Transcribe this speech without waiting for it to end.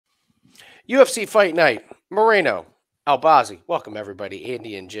UFC Fight Night, Moreno, Albazi. Welcome, everybody.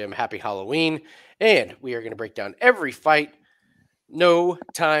 Andy and Jim. Happy Halloween. And we are going to break down every fight. No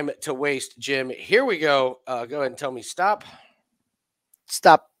time to waste, Jim. Here we go. Go ahead and tell me stop.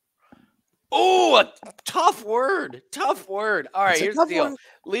 Stop. Oh, a tough word. Tough word. All right, It's a here's the tough deal. one.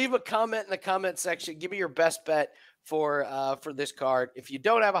 Leave a comment in the comment section. Give me your best bet for this card. If you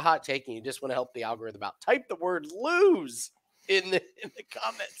don't have a hot take and you just want to help the algorithm out, type the word lose in the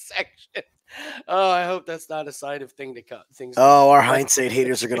comment section. Oh, I hope that's not a sign of things to Oh, come. our hindsight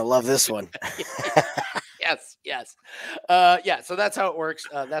haters are going to love this one. Yes. Yeah, so that's how it works.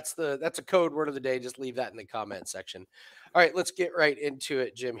 That's a code word of the day. Just leave that in the comment section. All right, let's get right into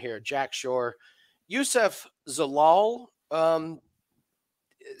it, Jim. Here, Jack Shore, Yusuf Zalal.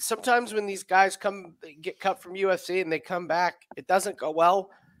 Sometimes when these guys get cut from UFC and they come back, it doesn't go well.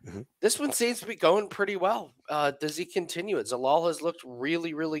 Mhm. This one seems to be going pretty well. Does he continue it? Zalal has looked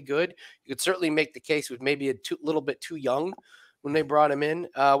really, really good. You could certainly make the case with maybe a little bit too young when they brought him in.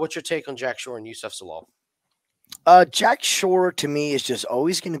 What's your take on Jack Shore and Yusuf Zalal? Jack Shore, to me, is just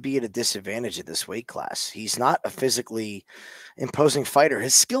always going to be at a disadvantage at this weight class. He's not a physically imposing fighter.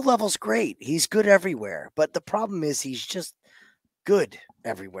 His skill level's great. He's good everywhere. But the problem is he's just good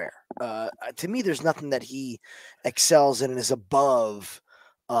everywhere. To me, there's nothing that he excels in and is above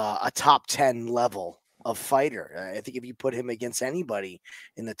a top 10 level of fighter. I think if you put him against anybody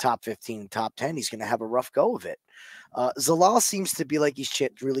in the top 15, top 10, he's going to have a rough go of it. Zalal seems to be like he's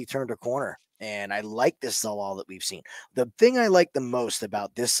really turned a corner. And I like this Zalal that we've seen. The thing I like the most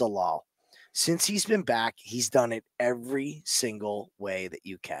about this Zalal, since he's been back, he's done it every single way that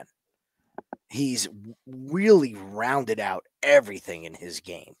you can. He's really rounded out everything in his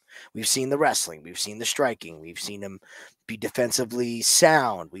game. We've seen the wrestling, we've seen the striking, we've seen him be defensively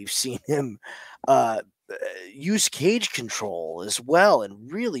sound, we've seen him use cage control as well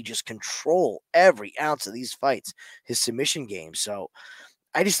and really just control every ounce of these fights, his submission game. So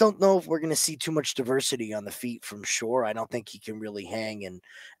I just don't know if we're going to see too much diversity on the feet from Shore. I don't think he can really hang and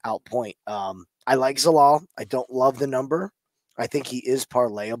outpoint. I like Zalal. I don't love the number. I think he is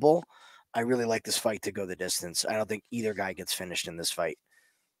parlayable. I really like this fight to go the distance. I don't think either guy gets finished in this fight.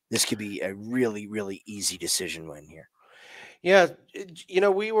 This could be a really, really easy decision win here. Yeah,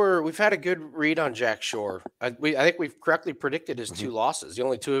 we've had a good read on Jack Shore. I think we've correctly predicted his two losses, the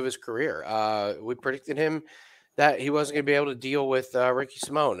only two of his career. We predicted him that he wasn't going to be able to deal with Ricky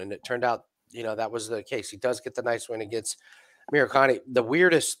Simone, and it turned out, that was the case. He does get the nice win against Amir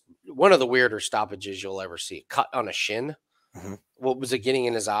Albazi. One of the weirder stoppages you'll ever see. Cut on a shin. Mhm. What was it getting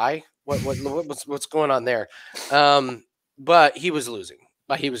in his eye? What's going on there? But he was losing.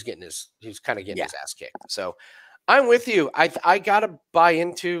 But he was kind of getting his ass kicked. So I'm with you. I gotta buy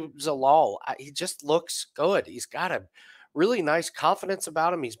into Zalal. He just looks good. He's got a really nice confidence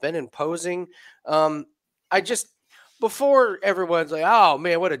about him. He's been imposing. Before everyone's like, oh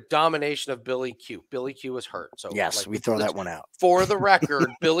man, what a domination of Billy Q. Billy Q was hurt. So Yes, we throw that one out. For the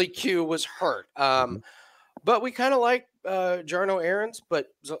record, Billy Q was hurt. But we kind of like Jarno Aaron's, but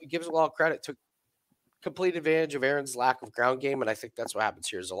gives a lot of credit. Took complete advantage of Aaron's lack of ground game, and I think that's what happens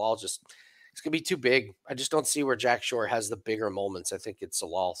here. Zalal it's gonna be too big. I just don't see where Jack Shore has the bigger moments. I think it's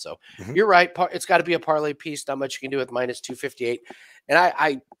Zalal. So you're right. It's got to be a parlay piece. Not much you can do with minus 258.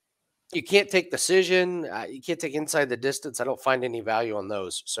 And you can't take decision. You can't take inside the distance. I don't find any value on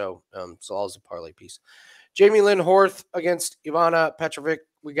those. So Zalal's a parlay piece. Jamie Lynn Horth against Ivana Petrovic.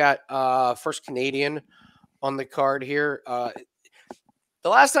 We got first Canadian on the card here. The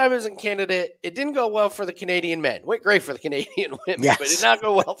last time it was in Canada, it didn't go well for the Canadian men. Went great for the Canadian women, but it did not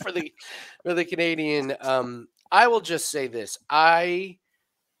go well for the Canadian. I will just say this.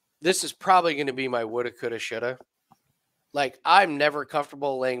 This is probably going to be my woulda, coulda, shoulda. Like, I'm never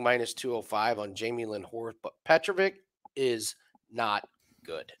comfortable laying minus 205 on Jamie Lynn Horth, but Petrovic is not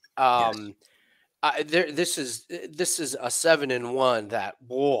good. This is a 7-1 that,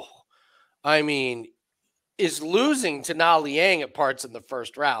 whoa, I mean, is losing to Na Liang at parts in the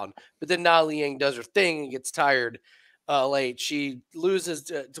first round, but then Na Liang does her thing and gets tired late. She loses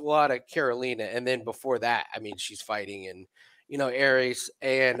to Carolina, and then before that, I mean, she's fighting in, Aries,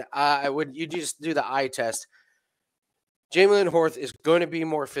 and you just do the eye test. Jamie Lynn Horth is going to be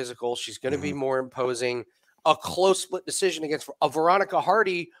more physical. She's going to be more imposing. A close split decision against a Veronica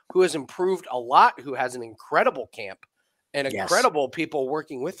Hardy, who has improved a lot, who has an incredible camp and incredible people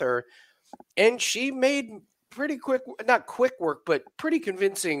working with her. And she made pretty quick, not quick work, but pretty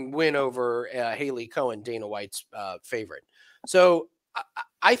convincing win over Haley Cohen, Dana White's favorite. So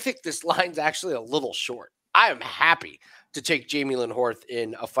I think this line's actually a little short. I am happy to take Jamie Lynn Horth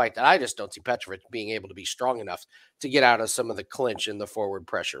in a fight that I just don't see Petrovic being able to be strong enough to get out of some of the clinch and the forward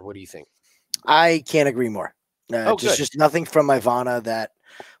pressure. What do you think? I can't agree more. Oh, good. Just nothing from Ivana that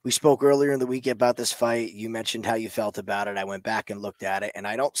we spoke earlier in the week about this fight. You mentioned how you felt about it. I went back and looked at it, and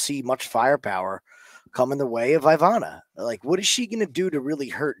I don't see much firepower coming the way of Ivana. Like, what is she going to do to really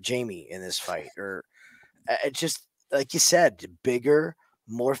hurt Jamie in this fight? Or it just, like you said, bigger,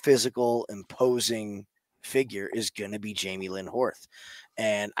 more physical, imposing figure is going to be Jamie Lynn Horth.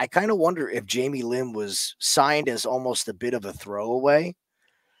 And I kind of wonder if Jamie Lynn was signed as almost a bit of a throwaway.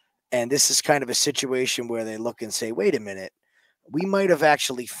 And this is kind of a situation where they look and say, wait a minute, we might have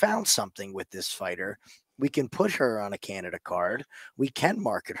actually found something with this fighter. We can put her on a Canada card. We can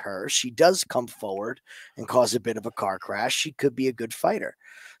market her. She does come forward and cause a bit of a car crash. She could be a good fighter.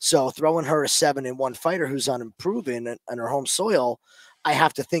 So throwing her a 7-1 fighter who's unproven on her home soil, I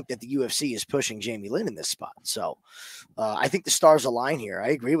have to think that the UFC is pushing Jamie Lynn in this spot. So I think the stars align here. I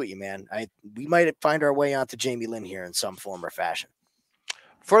agree with you, man. We might find our way onto Jamie Lynn here in some form or fashion.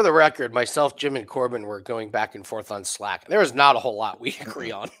 For the record, myself, Jim, and Corbin were going back and forth on Slack. There was not a whole lot we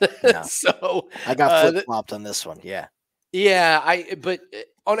agree on. No. So I got flip-flopped on this one. Yeah. Yeah, but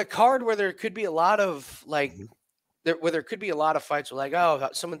on a card where there could be a lot of like where there could be a lot of fights where like, oh,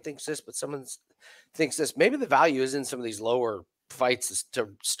 someone thinks this, but someone thinks this. Maybe the value is in some of these lower fights to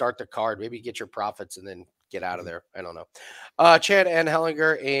start the card. Maybe get your profits and then get out of there. I don't know. Chad and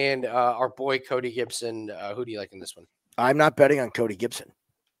Hellinger and our boy Cody Gibson. Who do you like in this one? I'm not betting on Cody Gibson.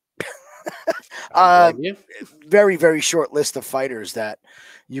 Very, very short list of fighters that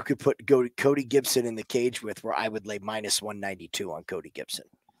you could go to Cody Gibson in the cage with, where I would lay minus 192 on Cody Gibson.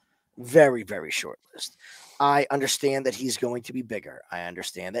 Very, very short list. I understand that he's going to be bigger. I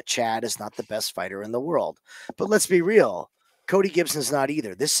understand that Chad is not the best fighter in the world. But let's be real. Cody Gibson's not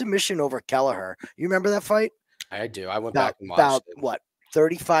either. This submission over Kelleher, you remember that fight? I do. I went back and watched it. What,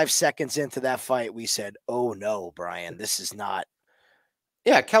 35 seconds into that fight, we said, oh no, Brian, this is not.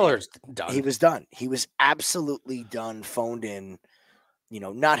 Yeah, Kelleher's done. He was done. He was absolutely done, phoned in,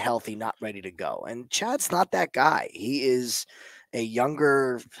 not healthy, not ready to go. And Chad's not that guy. He is a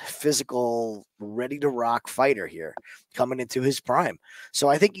younger, physical, ready to rock fighter here coming into his prime. So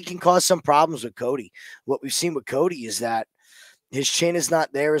I think he can cause some problems with Cody. What we've seen with Cody is that his chin is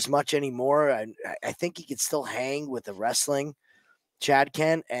not there as much anymore. I think he can still hang with the wrestling. Chad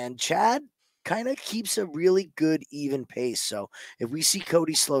can, and Chad kind of keeps a really good, even pace. So if we see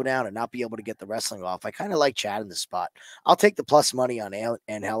Cody slow down and not be able to get the wrestling off, I kind of like Chad in this spot. I'll take the plus money on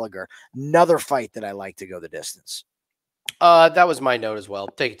and Hellinger. Another fight that I like to go the distance. That was my note as well.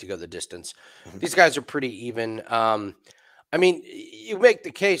 Take it to go the distance. These guys are pretty even. I mean, you make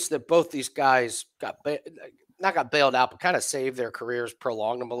the case that both these guys not got bailed out, but kind of saved their careers,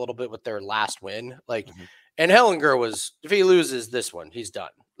 prolonged them a little bit with their last win. Like, and Hellinger was, if he loses this one, he's done.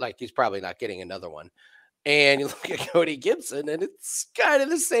 Like, he's probably not getting another one. And you look at Cody Gibson, and it's kind of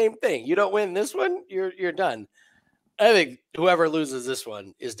the same thing. You don't win this one, you're done. I think whoever loses this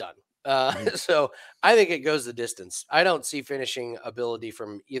one is done. So I think it goes the distance. I don't see finishing ability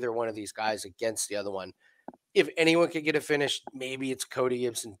from either one of these guys against the other one. If anyone could get a finish, maybe it's Cody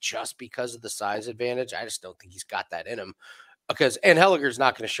Gibson just because of the size advantage. I just don't think he's got that in him. And Hellinger's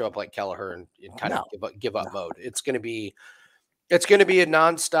not going to show up like Kelleher and kind of give up mode. It's going to be a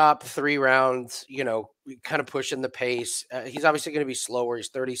nonstop 3 rounds, kind of pushing the pace. He's obviously going to be slower. He's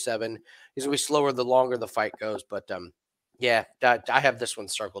 37. He's going to be slower the longer the fight goes. But yeah, I have this one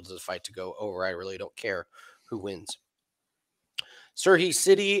circled as a fight to go over. I really don't care who wins. Surrey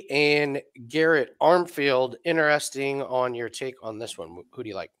City and Garrett Armfield. Interesting on your take on this one. Who do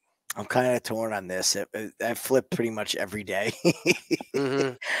you like? I'm kind of torn on this. I flip pretty much every day.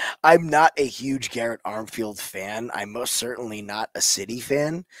 I'm not a huge Garrett Armfield fan. I'm most certainly not a City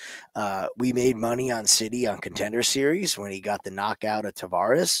fan. We made money on City on Contender Series when he got the knockout of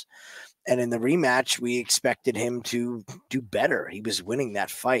Tavares. And in the rematch, we expected him to do better. He was winning that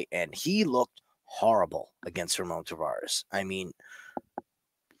fight, and he looked horrible against Ramon Tavares. I mean,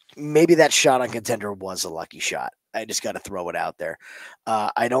 maybe that shot on Contender was a lucky shot. I just got to throw it out there.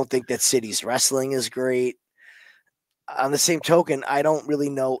 I don't think that City's wrestling is great. On the same token, I don't really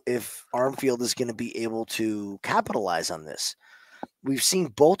know if Armfield is going to be able to capitalize on this. We've seen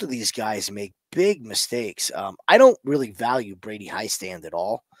both of these guys make big mistakes. I don't really value Brady Highstand at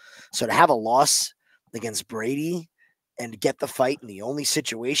all. So to have a loss against Brady and get the fight in the only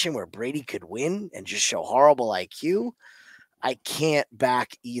situation where Brady could win and just show horrible IQ, I can't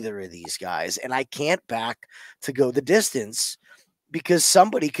back either of these guys. And I can't back to go the distance because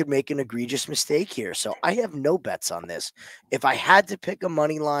somebody could make an egregious mistake here. So I have no bets on this. If I had to pick a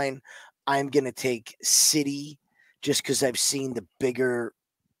money line, I'm going to take City just because I've seen the bigger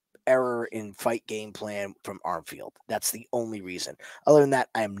error in fight game plan from Armfield. That's the only reason. Other than that,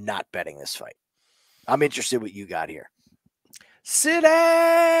 I am not betting this fight. I'm interested what you got here.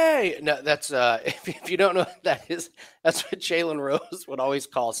 City. No, that's if you don't know what that is, that's what Jalen Rose would always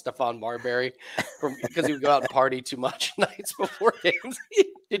call Stephon Marbury because he would go out and party too much nights before games.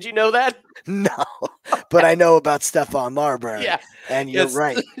 Did you know that? No, but I know about Stephon Marbury. Yeah, and you're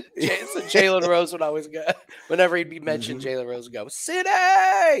right. So Jalen Rose would always go whenever he'd be mentioned. Jalen Rose would go, City.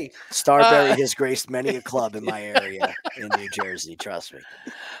 Starberry has graced many a club in my area in New Jersey. Trust me.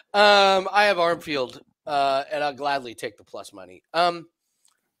 I have Armfield. And I'll gladly take the plus money. Bad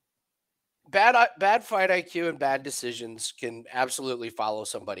fight IQ and bad decisions can absolutely follow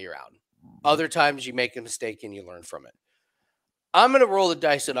somebody around. Other times you make a mistake and you learn from it. I'm going to roll the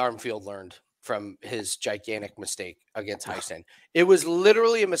dice that Armfield learned from his gigantic mistake against Heisen. It was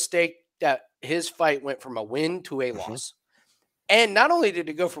literally a mistake that his fight went from a win to a loss. And not only did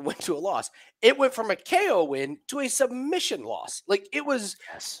it go from win to a loss, it went from a KO win to a submission loss. Like, it was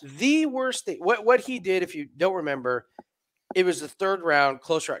the worst thing. What he did, if you don't remember, it was the third round,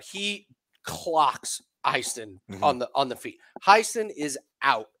 close round. He clocks Heisen on the feet. Heisen is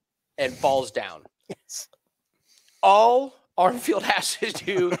out and falls down. Yes. All Armfield has to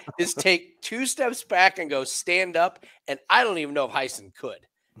do is take 2 steps back and go stand up. And I don't even know if Heisen could.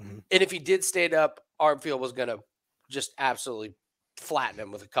 And if he did stand up, Armfield was going to just absolutely flatten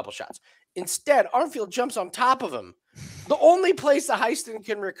him with a couple shots. Instead, Armfield jumps on top of him. The only place that Heisen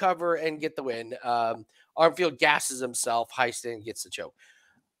can recover and get the win. Armfield gasses himself. Heisen gets the choke.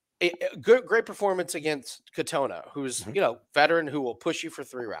 Great performance against Katona, who's veteran who will push you for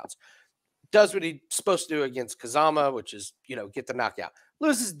 3 rounds. Does what he's supposed to do against Kazama, which is get the knockout.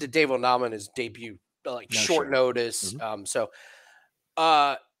 Loses to Dave Onama in his debut, short notice.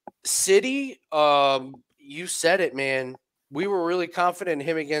 City, you said it, man. We were really confident in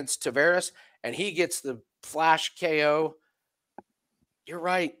him against Tavares, and he gets the flash KO. You're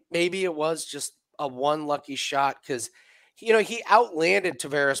right. Maybe it was just a one lucky shot because, he outlanded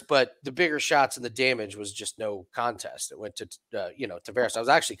Tavares, but the bigger shots and the damage was just no contest. It went to, Tavares. I was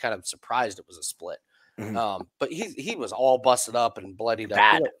actually kind of surprised it was a split. But he was all busted up and bloodied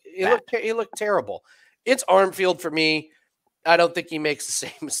up. He looked terrible. It's Armfield for me. I don't think he makes the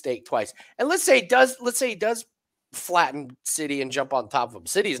same mistake twice. And let's say he does flatten City and jump on top of him.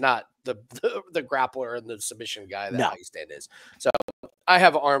 City's not the grappler and the submission guy that Heisen is. So I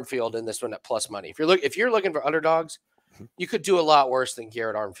have Armfield in this one at plus money. If you're looking for underdogs, you could do a lot worse than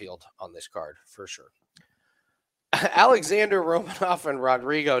Garrett Armfield on this card for sure. Alexander Romanov and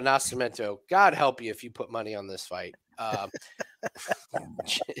Rodrigo Nascimento. God help you if you put money on this fight.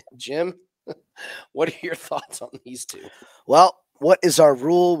 Jim, what are your thoughts on these two? Well, what is our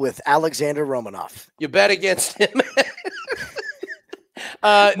rule with Alexander Romanov? You bet against him.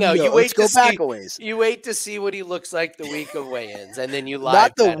 No, you wait to see. You wait to see what he looks like the week of weigh-ins, and then you live.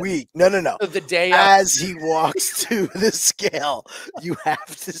 Not the week. No. The day as he walks to the scale, you have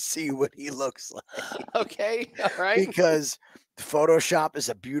to see what he looks like. Okay, all right. Because Photoshop is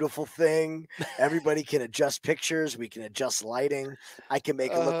a beautiful thing. Everybody can adjust pictures. We can adjust lighting. I can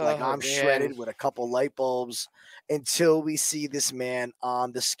make it look like I'm shredded with a couple light bulbs. Until we see this man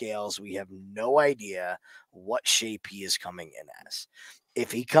on the scales, we have no idea what shape he is coming in as.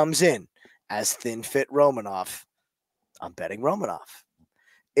 If he comes in as thin fit Romanov, I'm betting Romanov.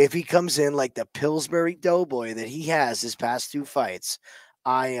 If he comes in like the Pillsbury Doughboy that he has his past 2 fights,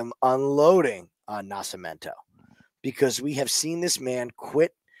 I am unloading on Nascimento. Because we have seen this man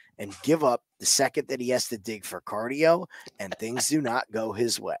quit and give up the second that he has to dig for cardio, and things do not go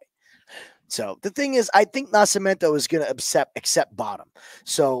his way. So the thing is, I think Nascimento is going to accept bottom.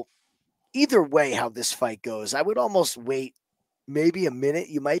 So either way, how this fight goes, I would almost wait maybe a minute.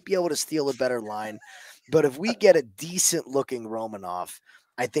 You might be able to steal a better line. But if we get a decent looking Romanov,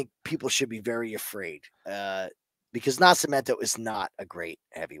 I think people should be very afraid. Because Nascimento is not a great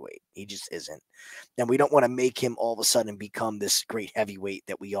heavyweight. He just isn't. And we don't want to make him all of a sudden become this great heavyweight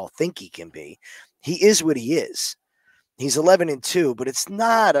that we all think he can be. He is what he is. He's 11-2, but it's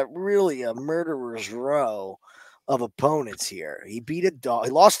not really a murderer's row of opponents here. He beat he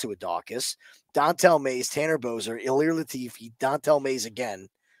lost to Adakis, Dontel Mays, Tanner Bozer, Ilir Latifi, Dontel Mays again.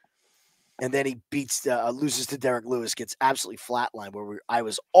 And then he loses to Derek Lewis, gets absolutely flatlined where I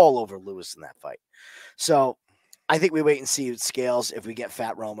was all over Lewis in that fight. So I think we wait and see scales. If we get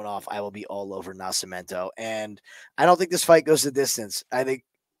fat Romanov, I will be all over Nascimento. And I don't think this fight goes the distance. I think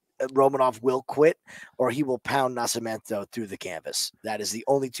Romanov will quit or he will pound Nascimento through the canvas. That is the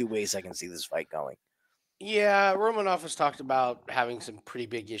only 2 ways I can see this fight going. Yeah, Romanov has talked about having some pretty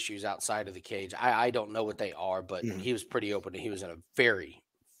big issues outside of the cage. I don't know what they are, but he was pretty open. He was in a very,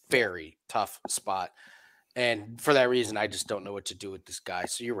 very tough spot. And for that reason, I just don't know what to do with this guy.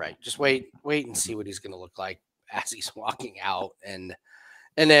 So you're right. Just wait and see what he's going to look like as he's walking out. And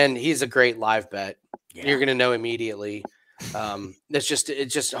then he's a great live bet. Yeah. You're going to know immediately. It's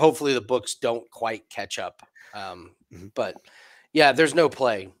just hopefully the books don't quite catch up. But yeah, there's no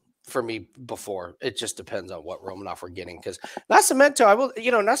play for me before. It just depends on what Romanov we're getting. Because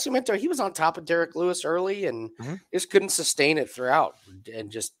Nascimento, he was on top of Derek Lewis early and just couldn't sustain it throughout. And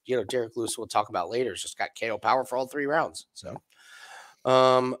just, Derek Lewis, we'll talk about later, just got KO power for all 3 rounds. So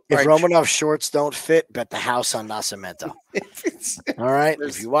if Romanov's shorts don't fit, bet the house on Nascimento. All right.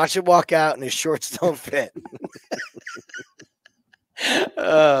 If you watch it walk out and his shorts don't fit.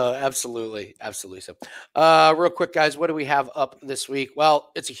 Absolutely. So, real quick, guys, what do we have up this week?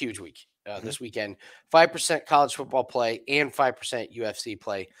 Well, it's a huge week this weekend. 5% college football play and 5% UFC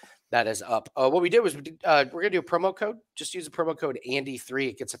play. That is up. What we did was we're going to do a promo code. Just use the promo code Andy3.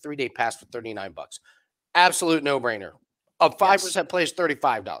 It gets a 3-day pass for $39. Absolute no-brainer. A 5% play is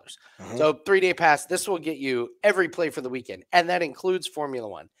 $35. So 3-day pass. This will get you every play for the weekend, and that includes Formula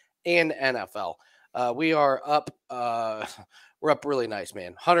One and NFL. We are up. We're up really nice,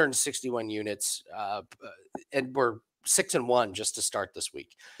 man. 161 units, and we're 6-1 just to start this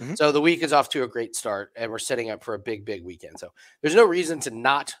week. So the week is off to a great start, and we're setting up for a big weekend. So there's no reason to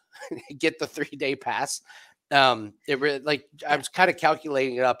not get the 3-day pass. I was kind of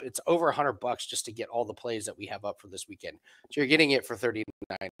calculating it up. It's over $100 just to get all the plays that we have up for this weekend. So you're getting it for $39.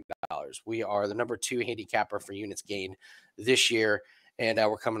 We are the number 2 handicapper for units gained this year. And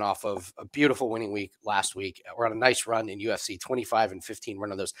we're coming off of a beautiful winning week last week. We're on a nice run in UFC, 25-15.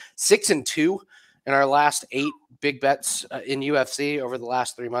 One of those 6-2 in our last 8 big bets in UFC over the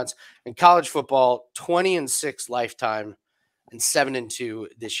last 3 months. In college football, 20-6 lifetime and 7-2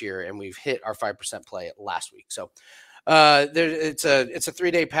 this year. And we've hit our 5% play last week. So it's a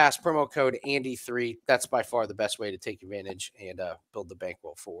 3-day pass, promo code Andy3. That's by far the best way to take advantage and build the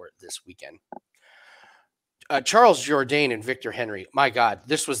bankroll for this weekend. Charles Jourdain and Victor Henry. My God,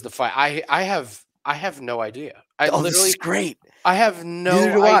 this was the fight. I have no idea. This is great. I have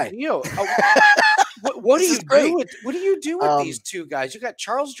no idea. What do you do with? What do you do with these two guys? You got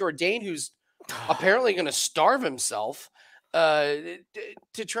Charles Jourdain, who's apparently going to starve himself to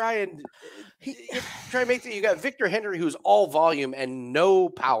try and make the. You got Victor Henry, who's all volume and no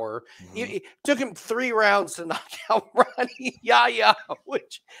power. It took him 3 rounds to knock out Ronnie Yaya,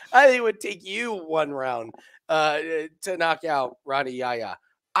 which I think would take you 1 round to knock out Ronnie Yaya.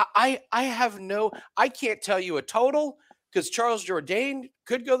 I can't tell you a total because Charles Jourdain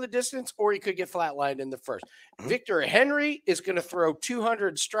could go the distance or he could get flatlined in the first. Victor Henry is going to throw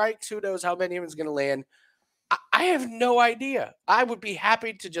 200 strikes. Who knows how many of them is going to land? I have no idea. I would be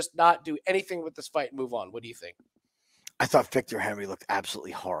happy to just not do anything with this fight and move on. What do you think? I thought Victor Henry looked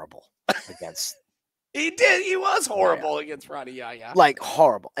absolutely horrible against. He did. He was horrible against Ronnie Yaya. Like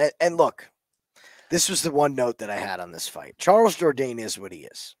horrible. And look, this was the one note that I had on this fight. Charles Jourdain is what he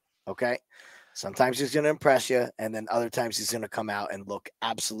is. Okay. Sometimes he's going to impress you. And then other times he's going to come out and look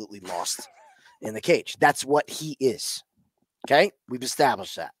absolutely lost in the cage. That's what he is. Okay. We've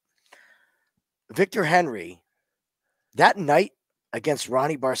established that. Victor Henry, that night against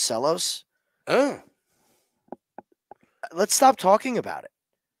Ronnie Barcelos, let's stop talking about it.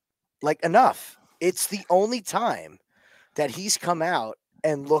 Like, enough. It's the only time that he's come out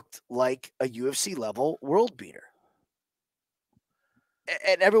and looked like a UFC level world beater.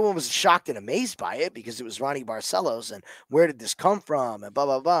 And everyone was shocked and amazed by it because it was Ronnie Barcelos and where did this come from and blah,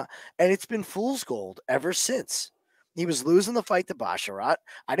 blah, blah. And it's been fool's gold ever since. He was losing the fight to Basharat.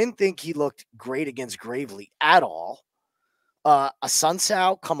 I didn't think he looked great against Gravely at all. A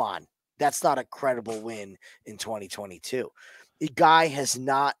Sunsao, come on. That's not a credible win in 2022. The guy has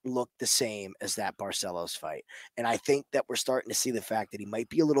not looked the same as that Barcelos fight. And I think that we're starting to see the fact that he might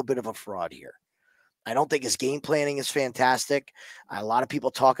be a little bit of a fraud here. I don't think his game planning is fantastic. A lot of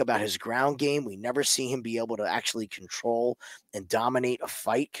people talk about his ground game. We never see him be able to actually control and dominate a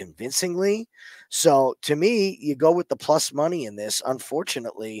fight convincingly. So to me, you go with the plus money in this.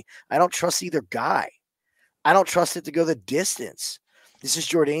 Unfortunately, I don't trust either guy. I don't trust it to go the distance. This is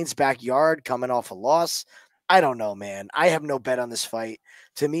Jourdain's backyard coming off a loss. I don't know, man. I have no bet on this fight.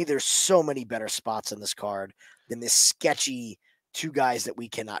 To me, there's so many better spots on this card than this sketchy 2 guys that we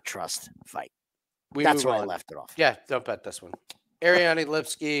cannot trust fight. That's where I left it off. Yeah, don't bet this one. Ariane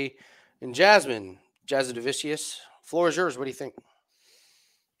Lipski and Jasmine Jasudavicius. Floor is yours. What do you think?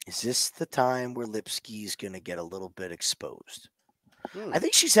 Is this the time where Lipski's going to get a little bit exposed? I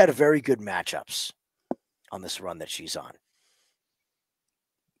think she's had a very good matchups on this run that she's on.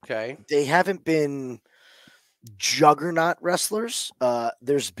 Okay. They haven't been juggernaut wrestlers.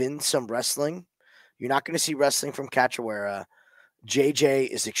 There's been some wrestling. You're not going to see wrestling from Cachoeira. JJ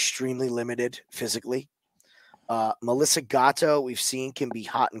is extremely limited physically. Melissa Gatto, we've seen, can be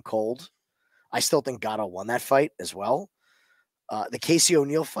hot and cold. I still think Gatto won that fight as well. The Casey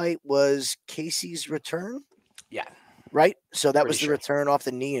O'Neill fight was Casey's return. Yeah. Right? So that was the sure. return off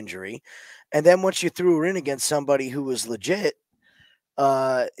the knee injury. And then once you threw her in against somebody who was legit,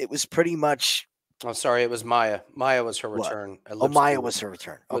 it was pretty much. Oh, sorry, it was Maya. Maya was her return. Oh, Maya was her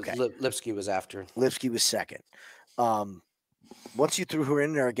return. Okay. Lipsky was after. Lipsky was second. Once you threw her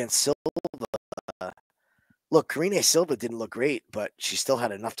in there against Silva, look, Karine Silva didn't look great, but she still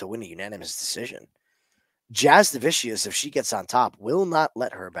had enough to win a unanimous decision. Jazz Devicius, if she gets on top, will not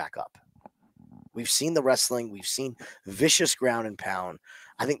let her back up. We've seen the wrestling. We've seen vicious ground and pound.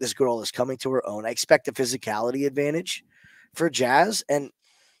 I think this girl is coming to her own. I expect a physicality advantage for Jazz. And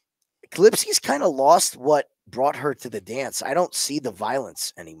Lipsky's kind of lost what brought her to the dance. I don't see the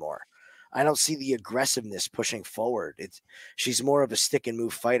violence anymore. I don't see the aggressiveness pushing forward. She's more of a stick and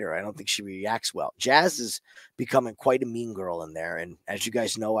move fighter. I don't think she reacts well. Jazz is becoming quite a mean girl in there. And as you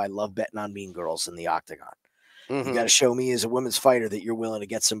guys know, I love betting on mean girls in the octagon. Mm-hmm. You got to show me as a women's fighter that you're willing to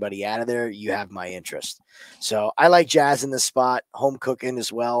get somebody out of there. You have my interest. So I like Jazz in this spot. Home cooking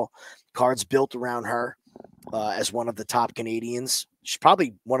as well. Cards built around her as one of the top Canadians. She's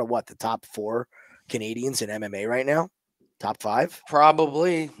probably one of the top 4 Canadians in MMA right now. Top 5?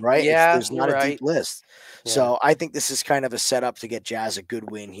 Probably. Right? Yeah. There's not a right. deep list. Yeah. So I think this is kind of a setup to get Jazz a good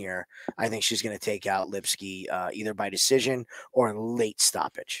win here. I think she's going to take out Lipsky either by decision or in late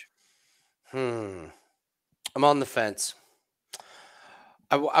stoppage. I'm on the fence.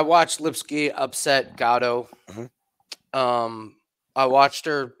 I watched Lipsky upset Gatto. Mm-hmm. I watched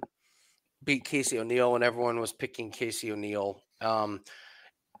her beat Casey O'Neill when everyone was picking Casey O'Neill.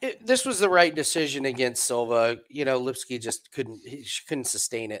 This was the right decision against Silva. You know, Lipsky just couldn't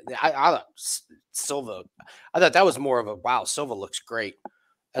sustain it. I thought Silva, I thought that was more of a wow. Silva looks great,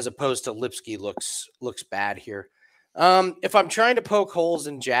 as opposed to Lipsky looks bad here. If I'm trying to poke holes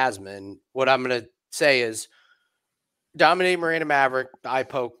in Jasmine, what I'm going to say is dominate Moreno Maverick. I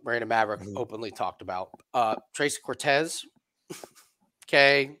poke Moreno Maverick, openly talked about. Tracy Cortez.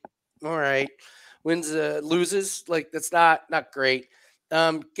 Okay. All right. Wins, loses. Like, that's not great.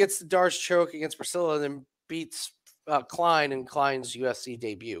 Gets the Darce choke against Priscilla and then beats Klein in Klein's UFC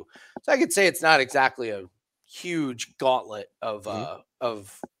debut. So I could say it's not exactly a huge gauntlet of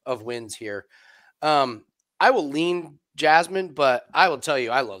wins here. I will lean Jasmine, but I will tell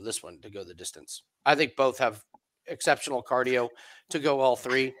you, I love this one to go the distance. I think both have exceptional cardio to go all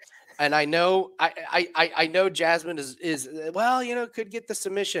 3. And I know, I know Jasmine is well, you know, could get the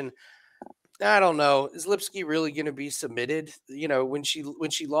submission. I don't know. Is Lipsky really going to be submitted? You know, when she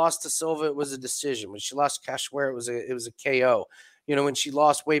lost to Silva, it was a decision. When she lost to Cachoeira, it was a KO. You know, when she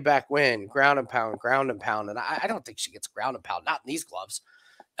lost way back when, ground and pound. And I don't think she gets ground and pound, not in these gloves.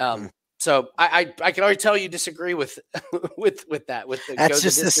 So I can already tell you disagree with that. With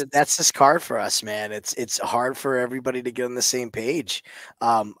the that's this card for us, man. It's hard for everybody to get on the same page.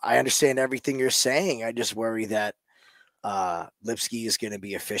 I understand everything you're saying. I just worry that Lipsky is going to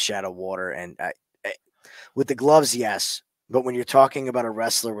be a fish out of water. And with the gloves, yes. But when you're talking about a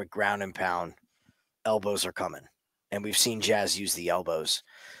wrestler with ground and pound, elbows are coming. And we've seen Jazz use the elbows.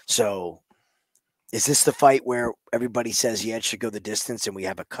 So is this the fight where everybody says, yeah, it should go the distance and we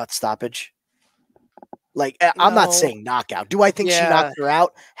have a cut stoppage? Like, I'm not saying knockout. Do I think she knocked her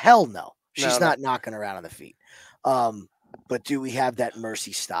out? Hell no. She's not knocking her out on the feet. But do we have that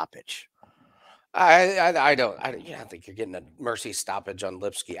mercy stoppage? I don't think you're getting a mercy stoppage on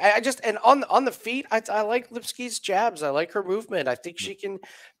Lipsky. And on the feet, I like Lipsky's jabs. I like her movement. I think she can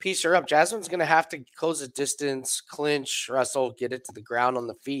piece her up. Jasmine's going to have to close the distance, clinch, wrestle, get it to the ground on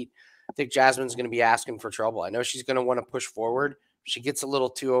the feet. I think Jasmine's going to be asking for trouble. I know she's going to want to push forward. She gets a little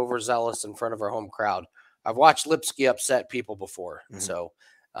too overzealous in front of her home crowd. I've watched Lipsky upset people before. So,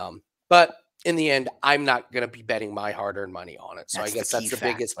 but in the end, I'm not going to be betting my hard-earned money on it. So I guess that's the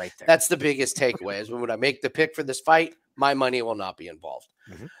biggest right there. That's the biggest takeaway is when I make the pick for this fight, my money will not be involved.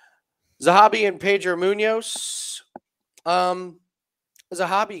 Zahabi and Pedro Munoz.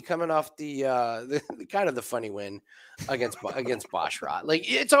 Zahabi coming off the kind of the funny win against Basharat. Like,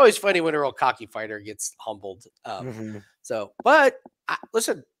 it's always funny when a real cocky fighter gets humbled. So, but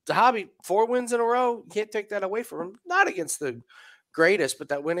listen, Zahabi 4 wins in a row. You can't take that away from him. Not against the greatest, but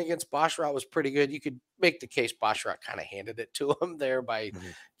that win against Basharat was pretty good. You could make the case Basharat kind of handed it to him there by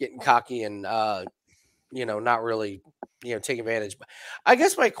getting cocky and not really take advantage. But I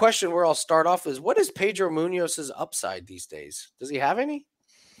guess my question where I'll start off is, what is Pedro Munoz's upside these days? Does he have any?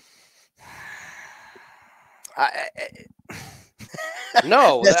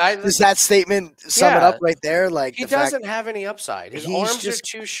 No, does that statement sum it up right there? Like he doesn't have any upside. His arms are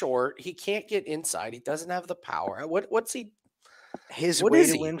too short. He can't get inside. He doesn't have the power. What's he? His way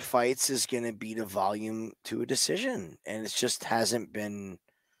to win fights is going to be to volume to a decision, and it just hasn't been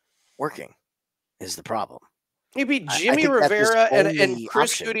working. Is the problem? He beat Jimmy Rivera and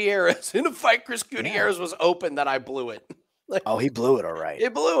Chris Gutierrez in a fight. Chris Gutierrez was open that I blew it. Like, oh, he blew it all right. He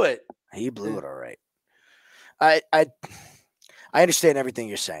blew it. He blew it all right. I understand everything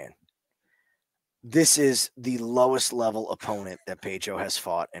you're saying. This is the lowest level opponent that Pedro has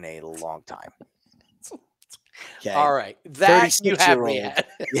fought in a long time. Okay. All right, that you have me at.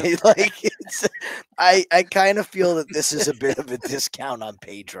 Like I kind of feel that this is a bit of a discount on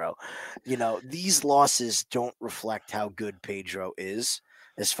Pedro. You know, these losses don't reflect how good Pedro is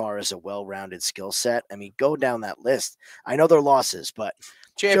as far as a well-rounded skill set. I mean, go down that list. I know they're losses, but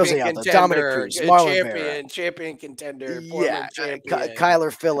champion contender, champion contender, champion.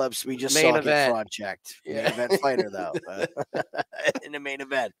 Kyler Phillips, we just saw get fraud checked. Main event fighter though, in the main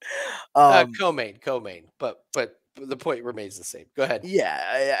event. Co-main, but the point remains the same. Go ahead.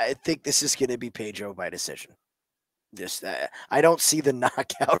 Yeah, I think this is going to be Pedro by decision. I don't see the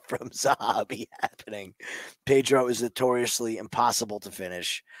knockout from Zahabi happening. Pedro is notoriously impossible to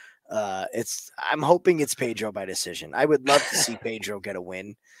finish. I'm hoping it's Pedro by decision. I would love to see Pedro get a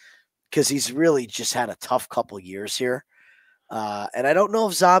win because he's really just had a tough couple years here. And I don't know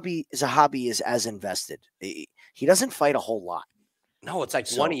if Zahabi is as invested. He doesn't fight a whole lot. No, it's like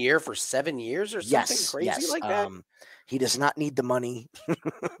 1 year for 7 years or something crazy like that. He does not need the money.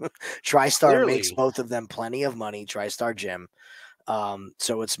 TriStar makes both of them plenty of money, TriStar Gym.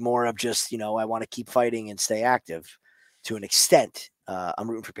 So it's more of just, I want to keep fighting and stay active to an extent. I'm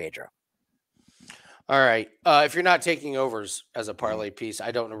rooting for Pedro. All right. If you're not taking overs as a parlay piece, I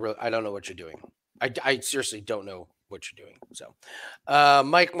don't know what you're doing. I seriously don't know what you're doing. So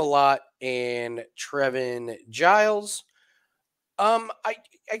Mike Malott and Trevin Giles.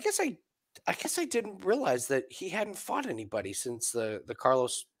 I guess I didn't realize that he hadn't fought anybody since the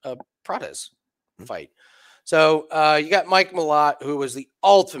Carlos Prates fight. So you got Mike Malott, who was the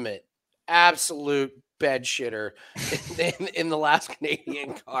ultimate, absolute bed shitter in the last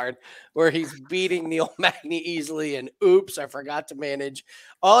Canadian card, where he's beating Neil Magny easily. And oops, I forgot to manage.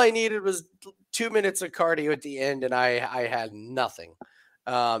 All I needed was 2 minutes of cardio at the end, and I had nothing.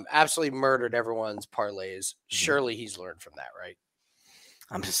 Absolutely murdered everyone's parlays. Surely he's learned from that, right?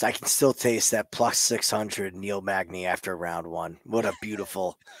 I can still taste that plus 600 Neil Magny after round one. What a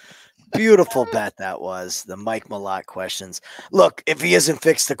beautiful, beautiful bet that was. The Mike Malott questions. Look, if he hasn't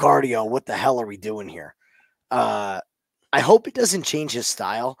fixed the cardio, what the hell are we doing here? I hope it doesn't change his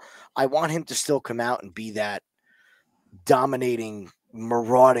style. I want him to still come out and be that dominating,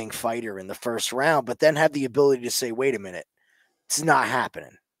 marauding fighter in the first round, but then have the ability to say, wait a minute, it's not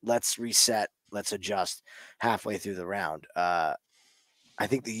happening. Let's reset. Let's adjust halfway through the round. I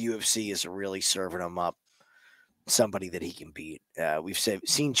think the UFC is really serving him up somebody that he can beat. We've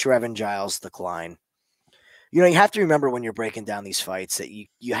seen Trevin Giles decline. You have to remember when you're breaking down these fights that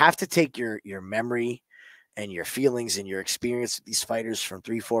you have to take your memory and your feelings and your experience with these fighters from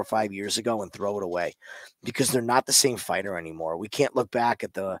 3, 4, 5 years ago and throw it away because they're not the same fighter anymore. We can't look back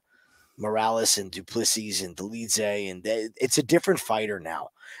at the Morales and Duplessis and Delize, and it's a different fighter now.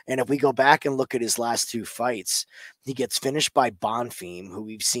 And if we go back and look at his last 2 fights, he gets finished by Bonfim, who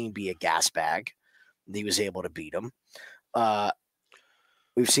we've seen be a gas bag. He was able to beat him.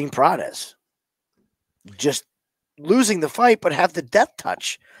 We've seen Prates just losing the fight, but have the death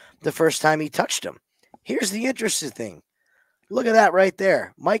touch the first time he touched him. Here's the interesting thing. Look at that right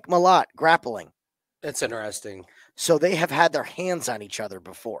there. Mike Malott grappling. That's interesting. So they have had their hands on each other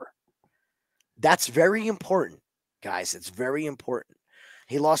before. That's very important, guys. It's very important.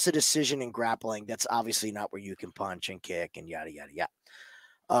 He lost a decision in grappling. That's obviously not where you can punch and kick and yada, yada,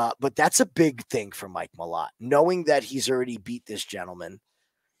 yada. But that's a big thing for Mike Malott, knowing that he's already beat this gentleman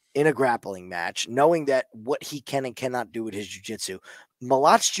in a grappling match, knowing that what he can and cannot do with his jiu-jitsu.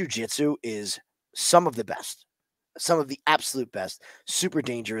 Malott's jiu-jitsu is some of the best, some of the absolute best, super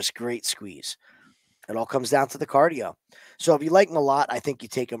dangerous, great squeeze. It all comes down to the cardio. So if you like Malott, I think you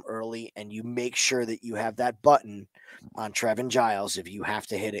take him early and you make sure that you have that button on Trevin Giles if you have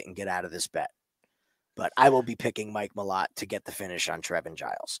to hit it and get out of this bet. But I will be picking Mike Malott to get the finish on Trevin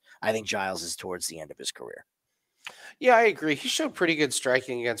Giles. I think Giles is towards the end of his career. Yeah, I agree. He showed pretty good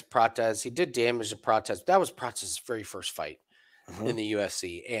striking against Prates. He did damage to Prates. That was Prates' very first fight in the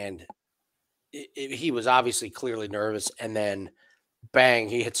UFC. And he was obviously clearly nervous. And then bang,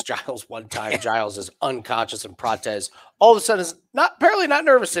 he hits Giles one time. Giles is unconscious, and Prates all of a sudden is apparently not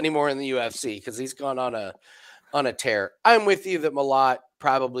nervous anymore in the UFC because he's gone on a on a tear. I'm with you that Malott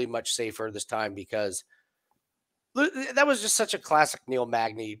probably much safer this time because that was just such a classic Neil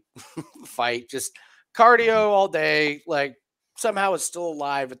Magny fight. Just cardio all day. Like somehow is still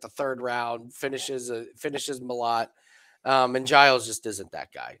alive at the third round. Finishes Malott. And Giles just isn't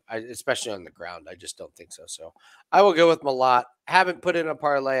that guy, especially on the ground. I just don't think so. So I will go with Malott. Haven't put in a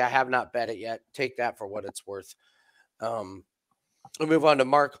parlay. I have not bet it yet. Take that for what it's worth. We'll move on to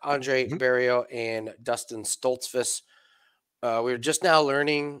Marc-Andre Barriault and Dustin Stoltzfus. We were just now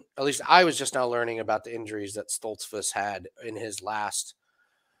learning, at least I was just now learning about the injuries that Stoltzfus had in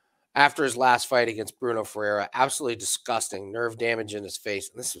after his last fight against Bruno Ferreira. Absolutely disgusting nerve damage in his face.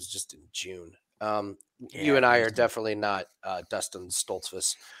 And this was just in June. You and I are definitely not Dustin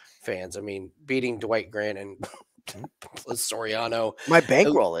Stoltzfus fans. I mean, beating Dwight Grant and Soriano. My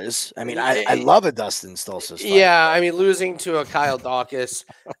bankroll is. I mean, I love a Dustin Stoltzfus fight. Yeah, I mean, losing to a Kyle Dawkins.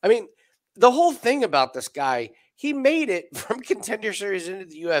 I mean, the whole thing about this guy, he made it from Contender Series into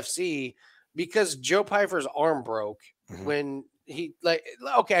the UFC because Joe Pyfer's arm broke when he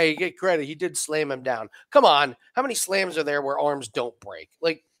okay, get credit. He did slam him down. Come on. How many slams are there where arms don't break?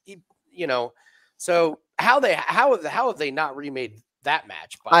 Like, so how have they not remade that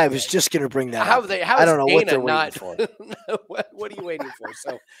match? I was just going to bring that up. I don't know what they're waiting for. What are you waiting for?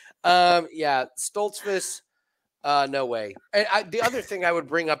 So, yeah, Stoltzfus, no way. And the other thing I would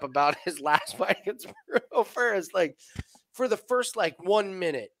bring up about his last fight against Bruno Ferreira is like, for the first 1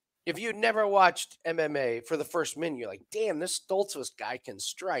 minute, if you'd never watched MMA for the first minute, you're like, damn, this Stoltzfus guy can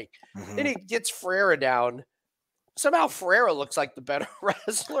strike. Then he gets Ferreira down. Somehow Ferreira looks like the better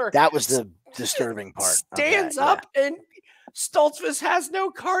wrestler. That was the disturbing part. Stands up and Stoltzfus has no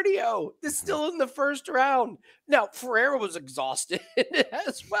cardio. It's still in the first round. Now, Ferreira was exhausted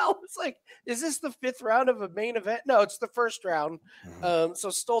as well. It's like, is this the fifth round of a main event? No, it's the first round. So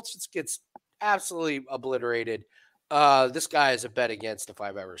Stoltzfus gets absolutely obliterated. This guy is a bet against if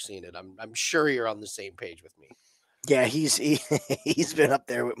I've ever seen it. I'm sure you're on the same page with me. Yeah, he's been up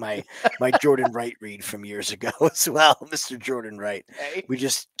there with my Jordan Wright read from years ago as well, Mr. Jordan Wright. Hey. We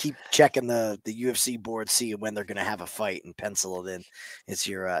just keep checking the UFC board, seeing when they're going to have a fight and pencil it in. It's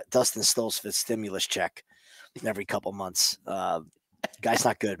your Dustin Stoltzfus stimulus check every couple months. Guy's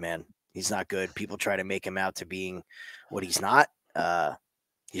not good, man. He's not good. People try to make him out to being what he's not.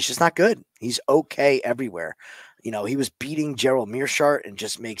 He's just not good. He's okay everywhere. He was beating Gerald Meerschaert and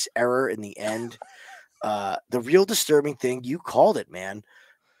just makes error in the end. The real disturbing thing, you called it, man.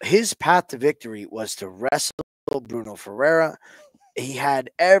 His path to victory was to wrestle Bruno Ferreira. He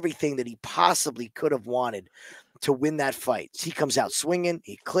had everything that he possibly could have wanted to win that fight. He comes out swinging.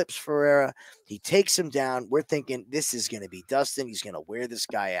 He clips Ferreira. He takes him down. We're thinking this is going to be Dustin. He's going to wear this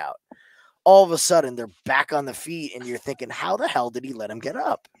guy out. All of a sudden, they're back on the feet, and you're thinking, how the hell did he let him get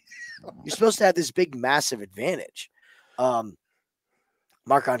up? You're supposed to have this big, massive advantage.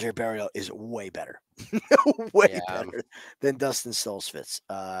 Marc-Andre Barriault is way better. Way better than Dustin Stoltzfus.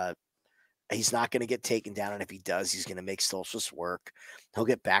 He's not going to get taken down, and if he does, he's going to make Stoltzfus work. He'll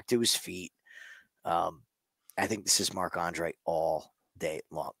get back to his feet. I think this is Marc-Andre all day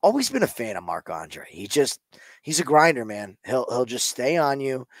long. Always been a fan of Marc-Andre. He's a grinder, man. He'll just stay on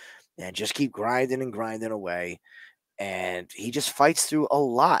you and just keep grinding and grinding away. And he just fights through a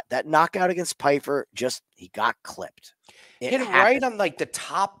lot. That knockout against Pyfer, he got clipped. Hit him right on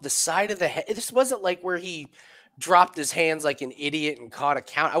the side of the head. This wasn't like where he dropped his hands like an idiot and caught a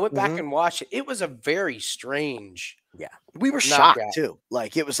count. I went back and watched it. It was a very strange. Yeah. We were shocked too.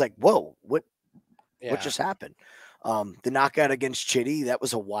 It was like, whoa, what just happened? The knockout against Chitty, that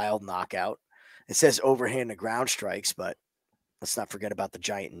was a wild knockout. It says overhand to ground strikes, but let's not forget about the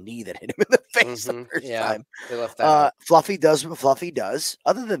giant knee that hit him in the face the first time. They left that Fluffy does what Fluffy does.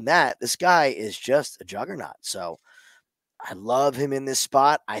 Other than that, this guy is just a juggernaut. So I love him in this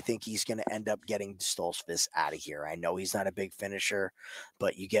spot. I think he's going to end up getting Stoltzfus out of here. I know he's not a big finisher,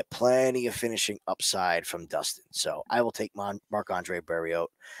 but you get plenty of finishing upside from Dustin. So I will take Marc-Andre Barriault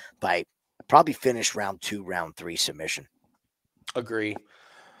by probably finish round 2, round 3 submission. Agree.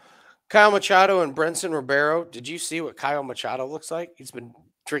 Kyle Machado and Brenson Ribeiro. Did you see what Kyle Machado looks like? He's been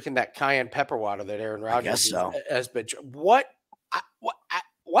drinking that cayenne pepper water that Aaron Rodgers has been. What?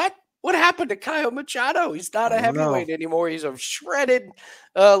 What happened to Kyle Machado? He's not a heavyweight anymore. He's a shredded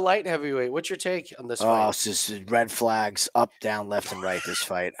light heavyweight. What's your take on this fight? Oh, it's just red flags up, down, left, and right this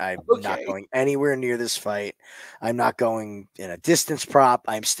fight. I'm not going anywhere near this fight. I'm not going in a distance prop.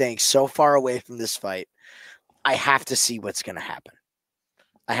 I'm staying so far away from this fight. I have to see what's going to happen.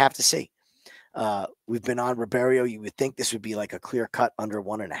 I have to see. We've been on Ribeiro. You would think this would be like a clear cut under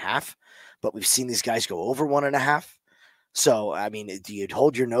 1.5, but we've seen these guys go over 1.5. So, I mean, do you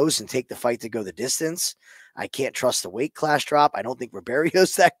hold your nose and take the fight to go the distance? I can't trust the weight class drop. I don't think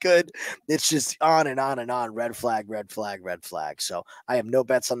Riberio's that good. It's just on and on and on. Red flag, red flag, red flag. So I have no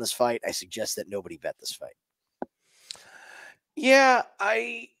bets on this fight. I suggest that nobody bet this fight. Yeah,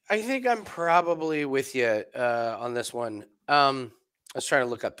 I think I'm probably with you on this one. I was trying to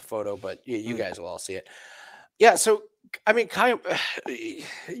look up the photo, but you guys will all see it. Yeah, so I mean, Kyle,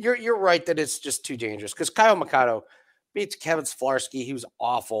 you're right that it's just too dangerous because Kyle Mikado beats Kevin Sflarski. He was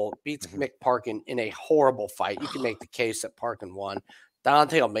awful. Beats Mick Parkin in a horrible fight. You can make the case that Parkin won.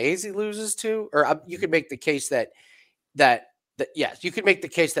 Dante Almazy loses to, or you could make the case that yes, you could make the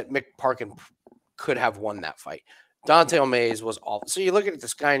case that Mick Parkin could have won that fight. Dante Almazy was awful. So you're looking at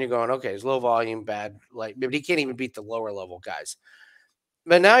this guy and you're going, okay, he's low volume, bad, like, but he can't even beat the lower level guys.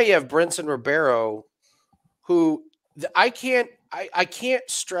 But now you have Brinson Ribeiro, who I can't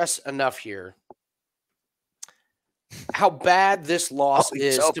stress enough here how bad this loss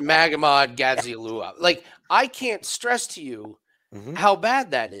is to Magomed Gadzhialua. Like, I can't stress to you how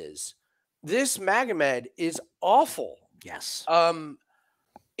bad that is. This Magomed is awful. Yes.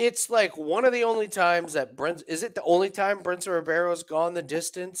 It's like one of the only times that is it the only time Brinson Ribeiro's gone the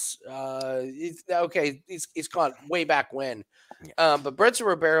distance? He's gone way back when. Yeah. But Brinson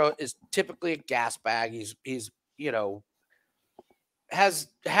Ribeiro is typically a gas bag. He's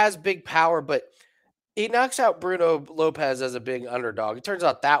has big power, but he knocks out Bruno Lopez as a big underdog. It turns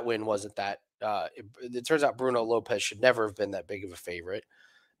out that win wasn't that. It turns out Bruno Lopez should never have been that big of a favorite.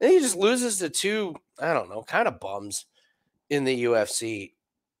 Then he just loses to two, I don't know, kind of bums in the UFC.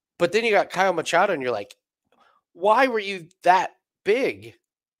 But then you got Kyle Machado, and you're like, why were you that big?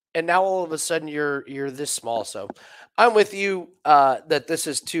 And now all of a sudden you're this small. So I'm with you that this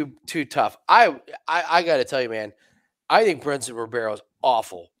is too tough. I got to tell you, man, I think Brinson Ribeiro is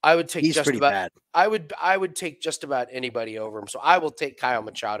awful. I would take bad. I would take just about anybody over him. So I will take Kyle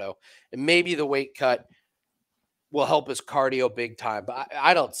Machado, and maybe the weight cut will help his cardio big time. But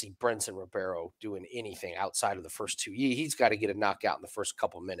I don't see Brinson Ribeiro doing anything outside of the first two. He's got to get a knockout in the first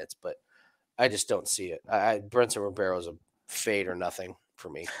couple minutes, but I just don't see it. Brinson Ribeiro is a fade or nothing for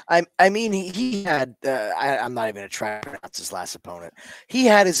me. I mean, he had. I'm not even going to try to pronounce his last opponent. He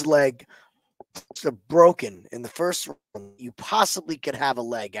had his leg broken in the first round. You possibly could have a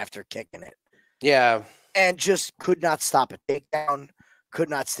leg after kicking it. Yeah, and just could not stop a takedown. Could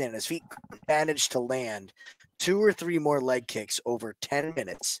not stand on his feet. Managed to land 2 or 3 more leg kicks over 10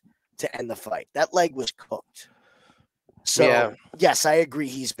 minutes to end the fight. That leg was cooked. So, yeah. Yes, I agree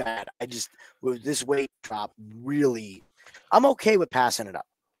he's bad. I just, with this weight drop, really, I'm okay with passing it up.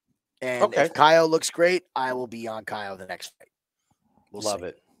 And if Kyle looks great, I will be on Kyle the next fight. We'll Love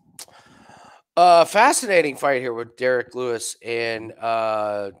it. Fascinating fight here with Derek Lewis and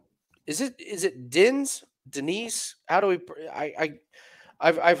is it Denise? How do we?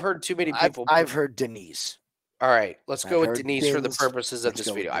 I've heard too many people. I've heard Denise. All right, let's go with Denise for the purposes of this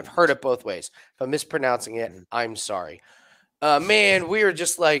video. I've heard it both ways. If I'm mispronouncing it, I'm sorry. Man, we are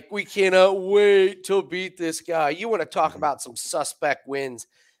just like, we cannot wait to beat this guy. You want to talk about some suspect wins?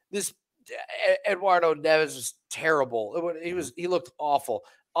 This Eduardo Neves was terrible. He looked awful.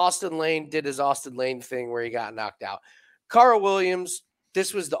 Austin Lane did his Austin Lane thing where he got knocked out. Carl Williams,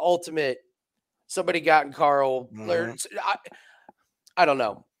 this was the ultimate. Somebody got in Carl. I don't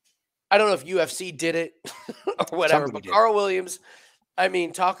know. I don't know if UFC did it or whatever, but Carl Williams, I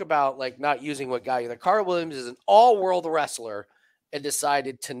mean, talk about like not using what got you there. Carl Williams is an all-world wrestler and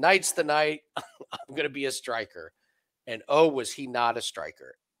decided tonight's the night I'm going to be a striker. And oh, was he not a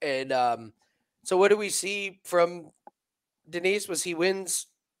striker? And so what do we see from Denise? Was he wins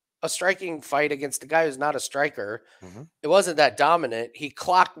a striking fight against a guy who's not a striker. It wasn't that dominant. He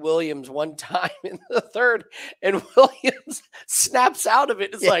clocked Williams one time in the third, and Williams snaps out of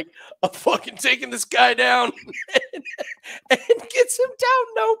it. It's like, I'm fucking taking this guy down and gets him down,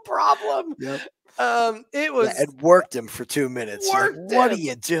 no problem. Yep. It was it worked him for 2 minutes. Like, what are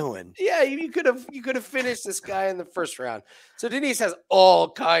you doing? Yeah, you could have finished this guy in the first round. So Denise has all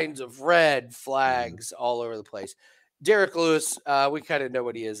kinds of red flags all over the place. Derek Lewis, we kind of know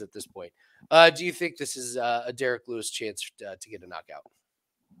what he is at this point. Do you think this is a Derek Lewis chance to get a knockout?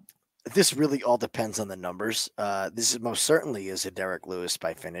 This really all depends on the numbers. This is most certainly is a Derek Lewis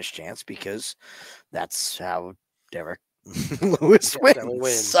by finish chance because that's how Derek Lewis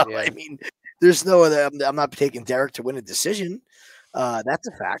wins. So, I mean, there's no other. I'm not taking Derek to win a decision. That's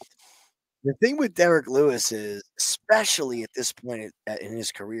a fact. The thing with Derek Lewis is, especially at this point in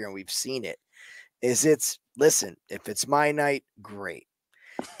his career, and we've seen it, is listen, if it's my night, great.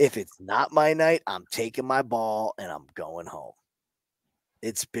 If it's not my night, I'm taking my ball and I'm going home.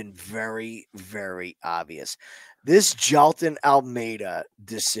 It's been very, very obvious. This Jalton Almeida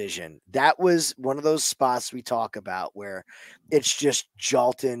decision, that was one of those spots we talk about where it's just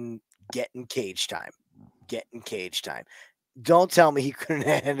Jalton getting cage time. Don't tell me he couldn't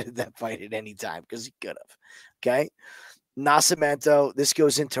have ended that fight at any time, because he could have. Okay. Nascimento, this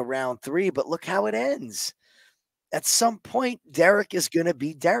goes into round 3, but look how it ends. At some point, Derek is going to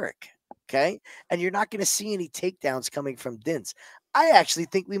be Derek. Okay. And you're not going to see any takedowns coming from Dins. I actually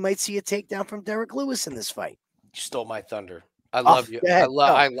think we might see a takedown from Derek Lewis in this fight. You stole my thunder. I love you. I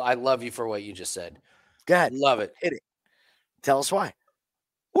love you for what you just said. Go ahead. Love it. Hit it. Tell us why.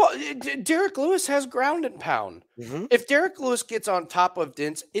 Well, Derek Lewis has ground and pound. Mm-hmm. If Derek Lewis gets on top of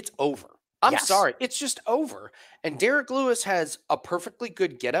Dins, it's over. I'm sorry. It's just over. And Derek Lewis has a perfectly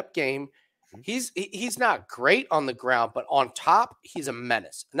good get-up game. He's not great on the ground, but on top, he's a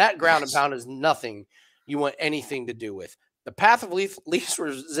menace. And that ground and pound is nothing you want anything to do with. The path of least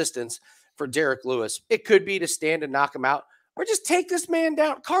resistance for Derek Lewis, it could be to stand and knock him out, or just take this man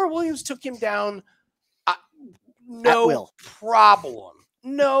down. Carl Williams took him down. No problem.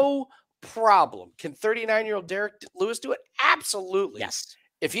 No problem. Can 39-year-old Derek Lewis do it? Absolutely. Yes.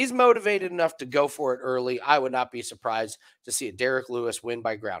 If he's motivated enough to go for it early, I would not be surprised to see a Derek Lewis win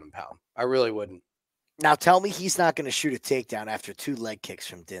by ground and pound. I really wouldn't. Now tell me he's not going to shoot a takedown after 2 leg kicks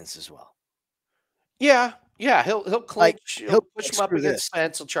from Dins as well. Yeah. He'll clinch. He'll push him up against the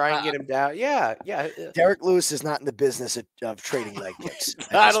fence. He'll try and get him down. Yeah. Derek Lewis is not in the business of trading leg kicks.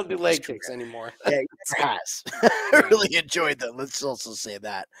 I don't do leg kicks anymore. Yeah, he has. I really enjoyed them. Let's also say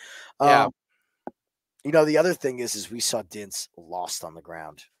that. Yeah. The other thing is we saw Dins lost on the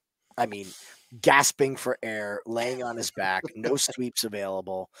ground. I mean, gasping for air, laying on his back, no sweeps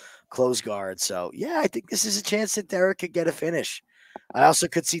available, closed guard. So, yeah, I think this is a chance that Derek could get a finish. I also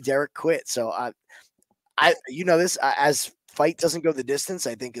could see Derek quit. So, this as fight doesn't go the distance,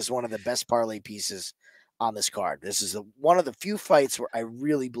 I think is one of the best parlay pieces on this card. This is one of the few fights where I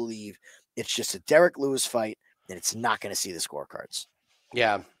really believe it's just a Derek Lewis fight and it's not going to see the scorecards.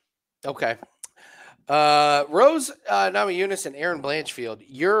 Yeah. Okay. Rose Namajunas and Aaron Blanchfield,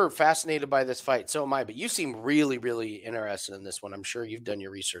 you're fascinated by this fight. So am I, but you seem really, really interested in this one. I'm sure you've done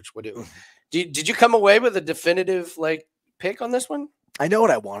your research. Did you come away with a definitive pick on this one? I know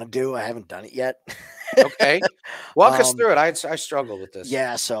what I want to do. I haven't done it yet. Okay. Walk us through it. I struggle with this.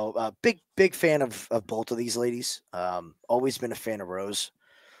 Yeah. So big fan of both of these ladies. Always been a fan of Rose.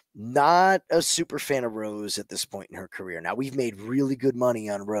 Not a super fan of Rose at this point in her career. Now, we've made really good money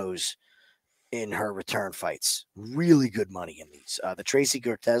on Rose in her return fights. Really good money in these. The Tracy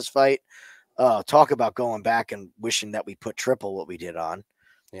Cortez fight, talk about going back and wishing that we put triple what we did on.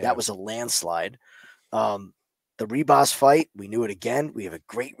 Yeah. That was a landslide. The Ribas fight, we knew it again. We have a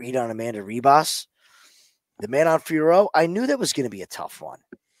great read on Amanda Ribas. The Manon Fiorot, I knew that was going to be a tough one.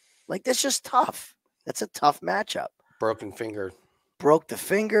 That's just tough. That's a tough matchup. Broken finger. Broke the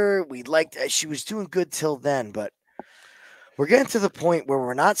finger. She was doing good till then, but we're getting to the point where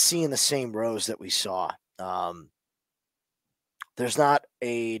we're not seeing the same Rose that we saw. There's not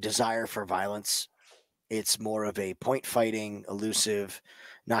a desire for violence. It's more of a point fighting, elusive,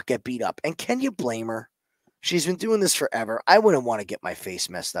 not get beat up. And can you blame her? She's been doing this forever. I wouldn't want to get my face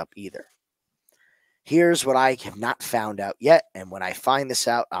messed up either. Here's what I have not found out yet. And when I find this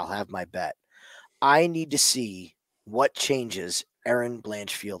out, I'll have my bet. I need to see what changes Erin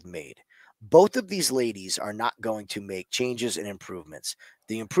Blanchfield made. Both of these ladies are not going to make changes and improvements.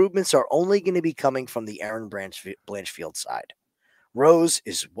 The improvements are only going to be coming from the Erin Blanchfield side. Rose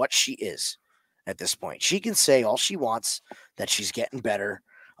is what she is at this point. She can say all she wants, that she's getting better.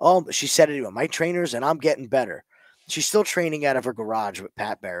 Oh, she said it to my trainers, and I'm getting better. She's still training out of her garage with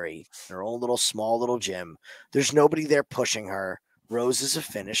Pat Barry, her own small little gym. There's nobody there pushing her. Rose is a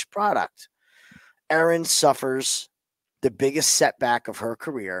finished product. Erin suffers the biggest setback of her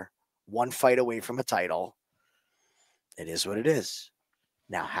career, one fight away from a title. It is what it is.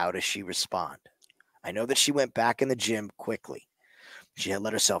 Now, how does she respond? I know that she went back in the gym quickly. She had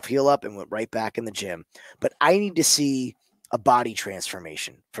let herself heal up and went right back in the gym. But I need to see a body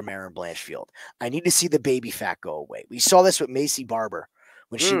transformation from Erin Blanchfield. I need to see the baby fat go away. We saw this with Macy Barber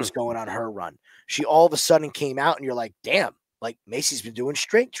when she was going on her run. She all of a sudden came out and you're like, damn, Macy's been doing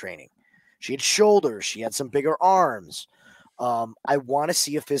strength training. She had shoulders. She had some bigger arms. I want to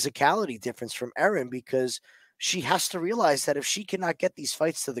see a physicality difference from Erin because she has to realize that if she cannot get these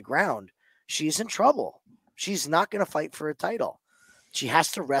fights to the ground, she's in trouble. She's not going to fight for a title. She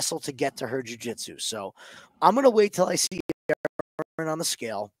has to wrestle to get to her jiu-jitsu. So I'm going to wait till I see Erin on the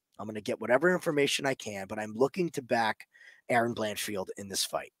scale. I'm going to get whatever information I can, but I'm looking to back Erin Blanchfield in this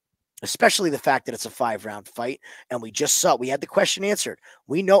fight. especially the fact that it's a 5-round fight. And we had the question answered.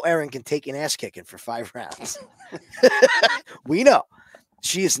 We know Erin can take an ass kicking for 5 rounds. We know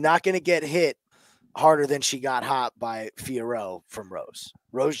she is not going to get hit harder than she got hot by Fiorot from Rose.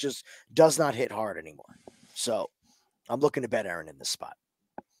 Rose just does not hit hard anymore. So I'm looking to bet Erin in this spot.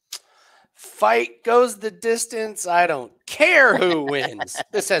 Fight goes the distance. I don't care who wins.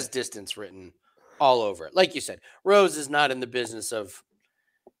 This has distance written all over it. Like you said, Rose is not in the business of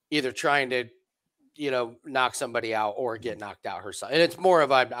either trying to, knock somebody out or get knocked out herself. And it's more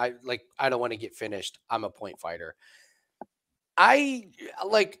of I don't want to get finished. I'm a point fighter. I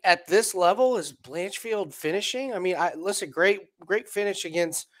like at this level is Blanchfield finishing. I mean, listen, great finish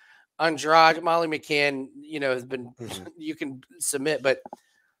against Andrade. Molly McCann, has been you can submit, but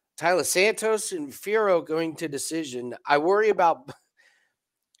Tyler Santos and Fiorot going to decision. I worry about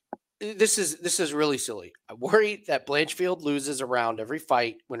this is really silly. I worry that Blanchfield loses a round every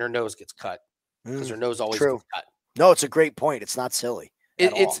fight when her nose gets cut because her nose always gets cut. No, it's a great point. It's not silly.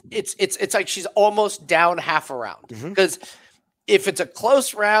 It's like she's almost down half a round because if it's a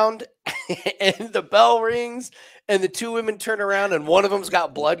close round and the bell rings and the two women turn around and one of them's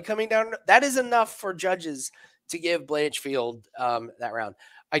got blood coming down, that is enough for judges to give Blanchfield that round.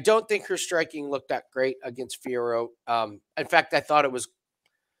 I don't think her striking looked that great against Fiorot. In fact, I thought it's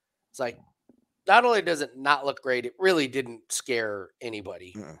like not only does it not look great, it really didn't scare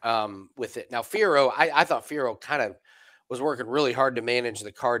anybody with it. Now, Fiorot, I thought Fiorot kind of was working really hard to manage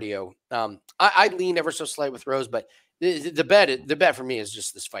the cardio. I lean ever so slight with Rose, but the bet for me is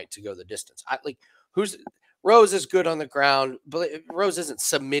just this fight to go the distance. Rose is good on the ground, but Rose isn't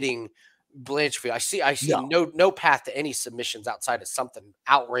submitting Blanchfield. I see no path to any submissions outside of something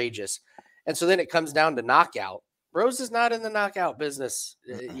outrageous. And so then it comes down to knockout. Rose is not in the knockout business,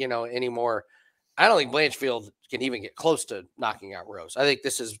 anymore. I don't think Blanchfield can even get close to knocking out Rose. I think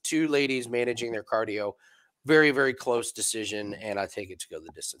this is two ladies managing their cardio. Very, very close decision, and I take it to go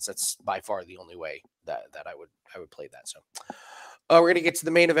the distance. That's by far the only way that I would play that. So we're going to get to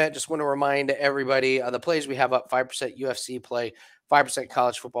the main event. Just want to remind everybody the plays we have up: 5% UFC play, 5%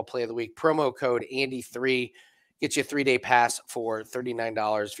 college football play of the week. Promo code Andy3 gets you a 3-day pass for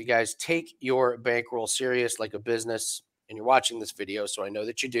 $39. If you guys take your bankroll serious like a business, and you're watching this video, so I know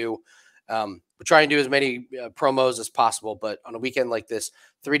that you do. We try and do as many promos as possible, but on a weekend like this,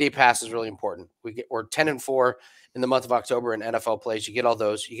 3-day pass is really important. We're 10-4 in the month of October in NFL plays. You get all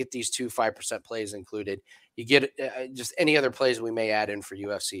those. You get these 2 5% plays included. You get just any other plays we may add in for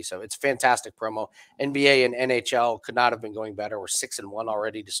UFC. So it's fantastic promo. NBA and NHL could not have been going better. We're 6-1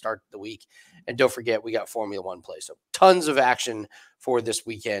 already to start the week. And don't forget, we got Formula One plays. So tons of action for this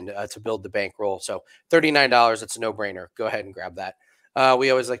weekend to build the bankroll. So $39, it's a no-brainer. Go ahead and grab that. We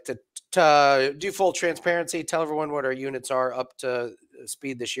always like to do full transparency, tell everyone what our units are up to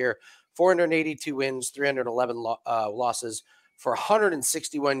speed this year. 482 wins, 311 losses for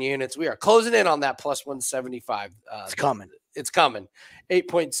 161 units. We are closing in on that plus 175. It's coming. It's coming.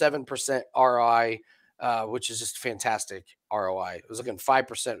 8.7% ROI, which is just fantastic ROI. I was looking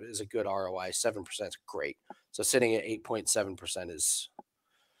 5% is a good ROI. 7% is great. So sitting at 8.7% is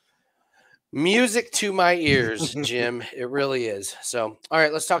music to my ears, Jim. It really is. So, all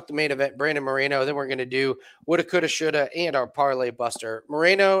right, let's talk the main event. Brandon Moreno. Then we're going to do woulda, coulda, shoulda, and our parlay buster.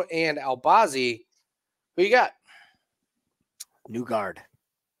 Moreno and Albazi. Who you got? New guard.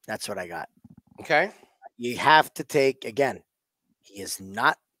 That's what I got. Okay. You have to take, again, he is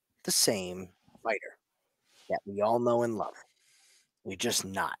not the same fighter that we all know and love. We're just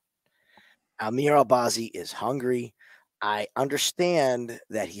not. Amir Albazi is hungry. I understand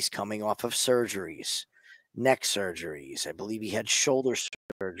that he's coming off of surgeries, neck surgeries. I believe he had shoulder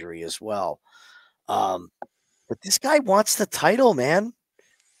surgery as well. But this guy wants the title, man.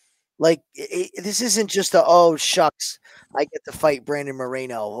 Like, this isn't just oh, shucks, I get to fight Brandon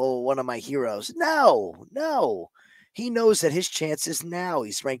Moreno. Oh, one of my heroes. No. He knows that his chance is now.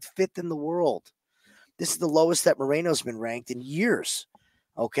 He's ranked 5th in the world. This is the lowest that Moreno's been ranked in years.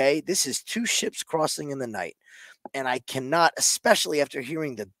 Okay? This is 2 ships crossing in the night. And I cannot, especially after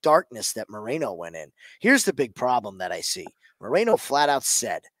hearing the darkness that Moreno went in. Here's the big problem that I see. Moreno flat out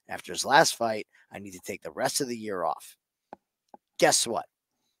said after his last fight, I need to take the rest of the year off. Guess what?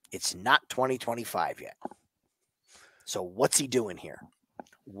 It's not 2025 yet. So what's he doing here?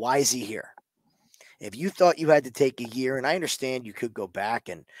 Why is he here? If you thought you had to take a year, and I understand you could go back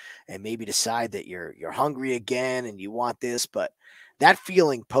and maybe decide that you're hungry again and you want this, but that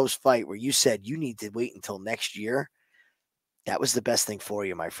feeling post-fight where you said you need to wait until next year, that was the best thing for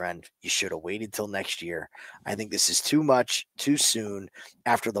you, my friend. You should have waited till next year. I think this is too much, too soon,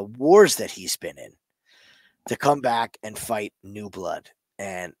 after the wars that he's been in, to come back and fight new blood.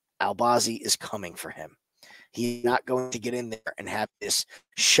 And Albazi is coming for him. He's not going to get in there and have this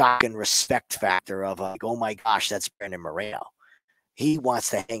shock and respect factor of like, oh my gosh, that's Brandon Moreno. He wants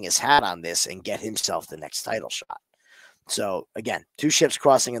to hang his hat on this and get himself the next title shot. So again, 2 ships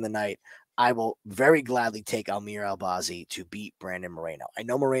crossing in the night. I will very gladly take Amir Albazi to beat Brandon Moreno. I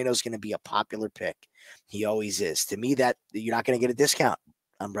know Moreno's going to be a popular pick. He always is. To me, that you're not going to get a discount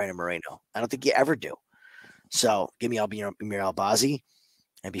on Brandon Moreno. I don't think you ever do. So give me Amir Albazi.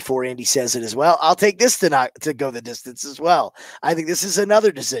 And before Andy says it as well, I'll take this to go the distance as well. I think this is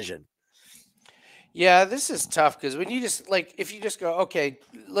another decision. Yeah, this is tough because when you just if you just go, okay,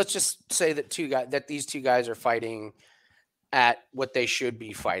 let's just say that these two guys are fighting at what they should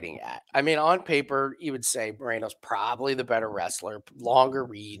be fighting at. I mean, on paper, you would say Moreno's probably the better wrestler, longer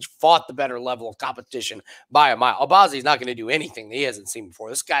reach, fought the better level of competition by a mile. Albazi's not going to do anything that he hasn't seen before.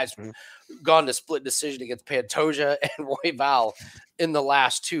 This guy's gone to split decision against Pantoja and Royval in the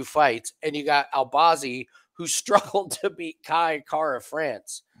last 2 fights, and you got Albazi, who struggled to beat Kai Kara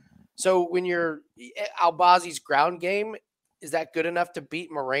France. So when you're Albazi's ground game, is that good enough to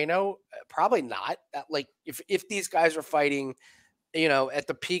beat Moreno? Probably not. Like if these guys are fighting, at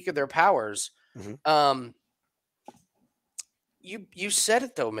the peak of their powers, you said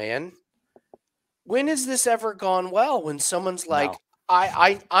it though, man. When has this ever gone well? When someone's like,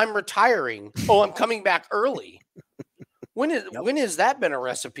 I'm retiring. Oh, I'm coming back early. When has that been a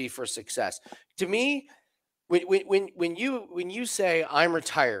recipe for success? To me, when you say I'm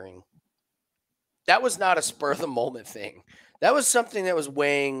retiring, that was not a spur of the moment thing. That was something that was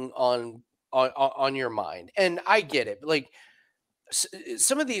weighing on your mind. And I get it. Like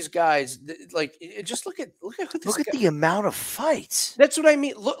some of these guys, just look at the amount of fights. That's what I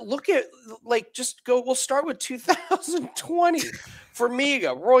mean. Look at just go. We'll start with 2020.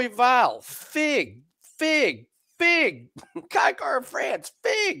 Formiga, Royval, Fig, Kai Kara France,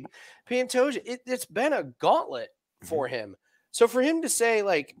 Fig, Pantoja. It's been a gauntlet for him. So for him to say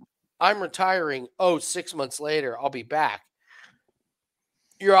I'm retiring, 6 months later, I'll be back.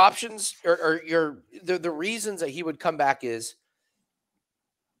 Your options or the reasons that he would come back is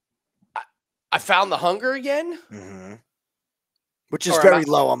I found the hunger again. Which is very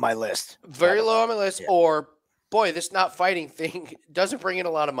low on my list. Very low on my list. Yeah. Or, boy, this not fighting thing doesn't bring in a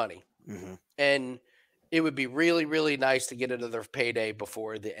lot of money. And it would be really, really nice to get another payday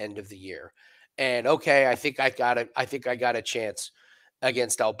before the end of the year. And, okay, I think I got a chance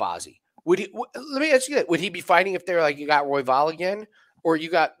against Albazi. Let me ask you that. Would he be fighting if they're you got Royval again? Or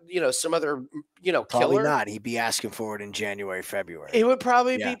you got, some other, probably killer? Not. He'd be asking for it in January, February. He would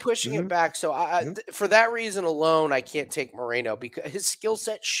probably be pushing it back. So for that reason alone, I can't take Moreno because his skill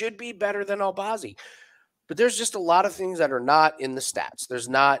set should be better than Albazi. But there's just a lot of things that are not in the stats. There's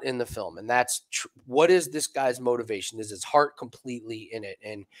not in the film. And that's what is this guy's motivation? Is his heart completely in it?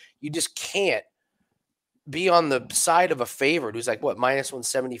 And you just can't be on the side of a favorite who's minus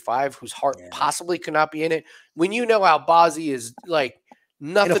 175, whose heart possibly could not be in it. When Albazi is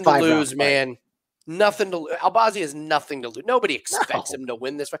nothing to lose, man. Nothing to lose. Albazi has nothing to lose. Nobody expects him to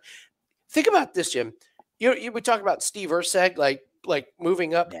win this fight. Think about this, Jim. We talk about Steve Erceg,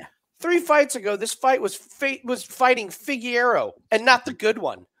 moving up. Yeah. 3 fights ago, this fight was fighting Figueiredo and not the good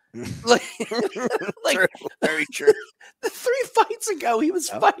one. Very true. The 3 fights ago, he was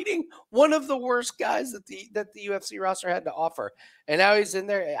fighting one of the worst guys that the UFC roster had to offer, and now he's in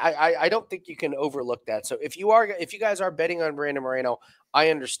there. I don't think you can overlook that. So if you guys are betting on Brandon Moreno, I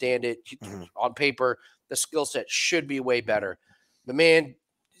understand it. On paper, the skill set should be way better. But man,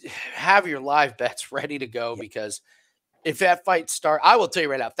 have your live bets ready to go because if that fight starts, I will tell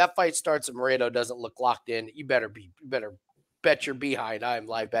you right now, if that fight starts and Moreno doesn't look locked in, you better bet your behind I'm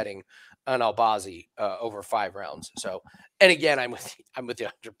live betting on Albazi over 5 rounds. So, and again, I'm with you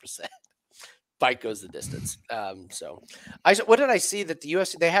 100%. Fight goes the distance. What did I see that the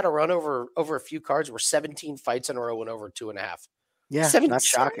UFC, they had a run over a few cards where 17 fights in a row went over 2.5. Yeah, not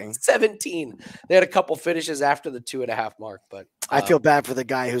shocking. 17. They had a couple finishes after the 2.5 mark, but I feel bad for the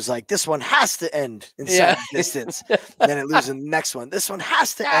guy who's this one has to end inside the distance. And then it loses the next one. This one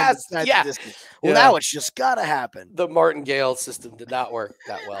has to end inside the distance. Well, now it's just got to happen. The Martingale system did not work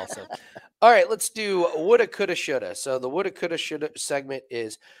that well. So, all right, let's do woulda, coulda, shoulda. So the woulda, coulda, shoulda segment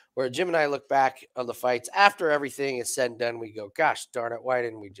is where Jim and I look back on the fights after everything is said and done. We go, gosh darn it, why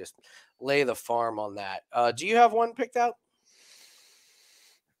didn't we just lay the farm on that? Do you have one picked out?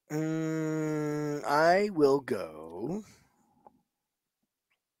 I will go.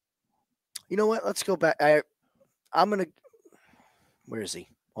 You know what? Let's go back. I'm going to. Where is he?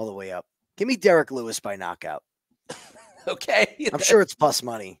 All the way up. Give me Derek Lewis by knockout. Okay. I'm sure it's plus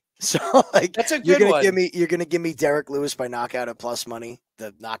money. So that's a good one. You're going to give me Derek Lewis by knockout at plus money.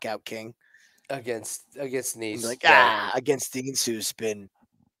 the knockout king against Nice. Like, Yeah. against Deans, who's been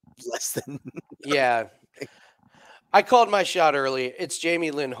less than. Yeah. I called my shot early. It's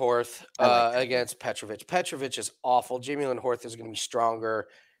Jamie Lynn Horth against Petrovic. Petrovic is awful. Jamie Lynn Horth is going to be stronger.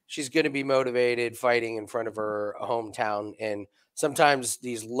 She's going to be motivated fighting in front of her hometown. And sometimes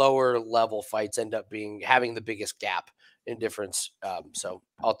these lower level fights end up having the biggest gap in difference. So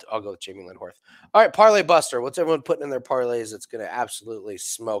I'll go with Jamie Lynn Horth. All right, Parlay Buster. What's everyone putting in their parlays that's going to absolutely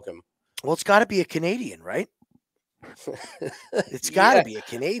smoke them? Well, it's got to be a Canadian, right? It's got to be a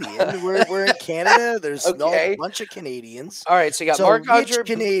Canadian. We're in Canada. There's a bunch of Canadians. All right, so you got Mark Andre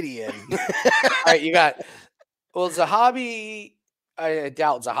Canadian. All right, you got Zahabi. I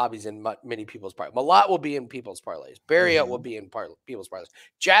doubt Zahabi's in many people's parlays. Malat will be in people's parlays. Barriot will be in people's parlays.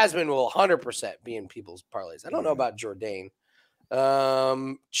 Jasmine will 100% be in people's parlays. I don't know about Jourdain.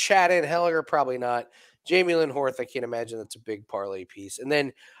 Chad and Helliger, probably not. Jamie Lynn Horth, I can't imagine that's a big parlay piece. And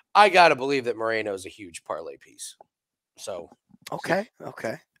then I got to believe that Moreno is a huge parlay piece. So, okay.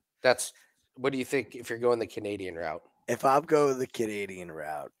 That's what do you think if you're going the Canadian route? If I'm going the Canadian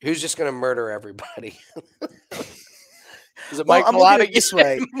route, who's just going to murder everybody? Is it Mike Malat this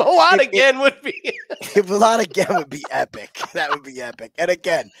way? Malat again would be. Malat again would be epic. That would be epic. And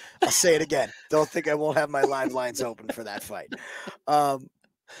again, I'll say it again. Don't think I won't have my live lines open for that fight.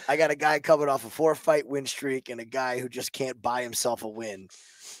 I got a guy coming off a 4-fight win streak and a guy who just can't buy himself a win.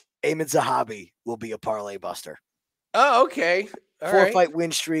 Eamon Zahabi will be a parlay buster. Oh, okay. 4-fight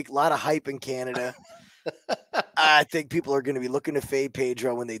win streak, a lot of hype in Canada. I think people are going to be looking to fade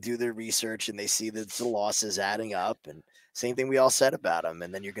Pedro when they do their research and they see that the losses adding up. And same thing we all said about him.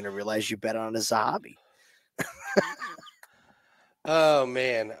 And then you're going to realize you bet on a Zahabi. Oh,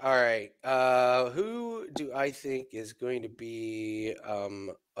 man. All right. Who do I think is going to be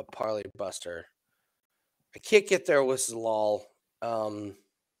a parlay buster? I can't get there with Zalal.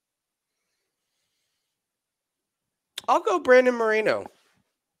 I'll go Brandon Moreno.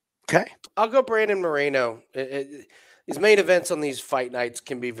 Okay. I'll go Brandon Moreno. These main events on these fight nights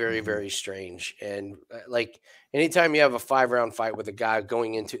can be very, very strange. And like anytime you have a 5-round fight with a guy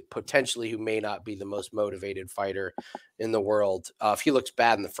going into potentially who may not be the most motivated fighter in the world, if he looks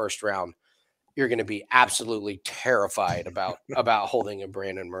bad in the first round, you're going to be absolutely terrified about holding a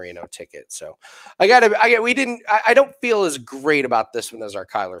Brandon Moreno ticket. So I don't feel as great about this one as our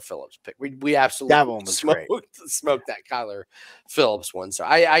Kyler Phillips pick. We absolutely that one was smoked that Kyler Phillips one. So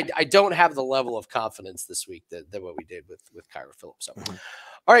I don't have the level of confidence this week that what we did with Kyler Phillips. So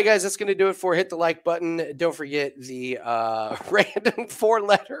all right, guys, that's going to do it for Hit the Like button. Don't forget the random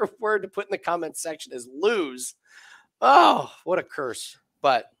 4-letter word to put in the comments section is lose. Oh, what a curse.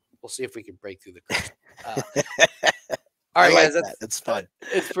 But we'll see if we can break through the curse. All right, guys. That's fun.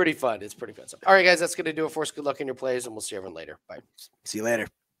 It's pretty fun. So, all right, guys. That's going to do it for us. Good luck in your plays, and we'll see everyone later. Bye. See you later.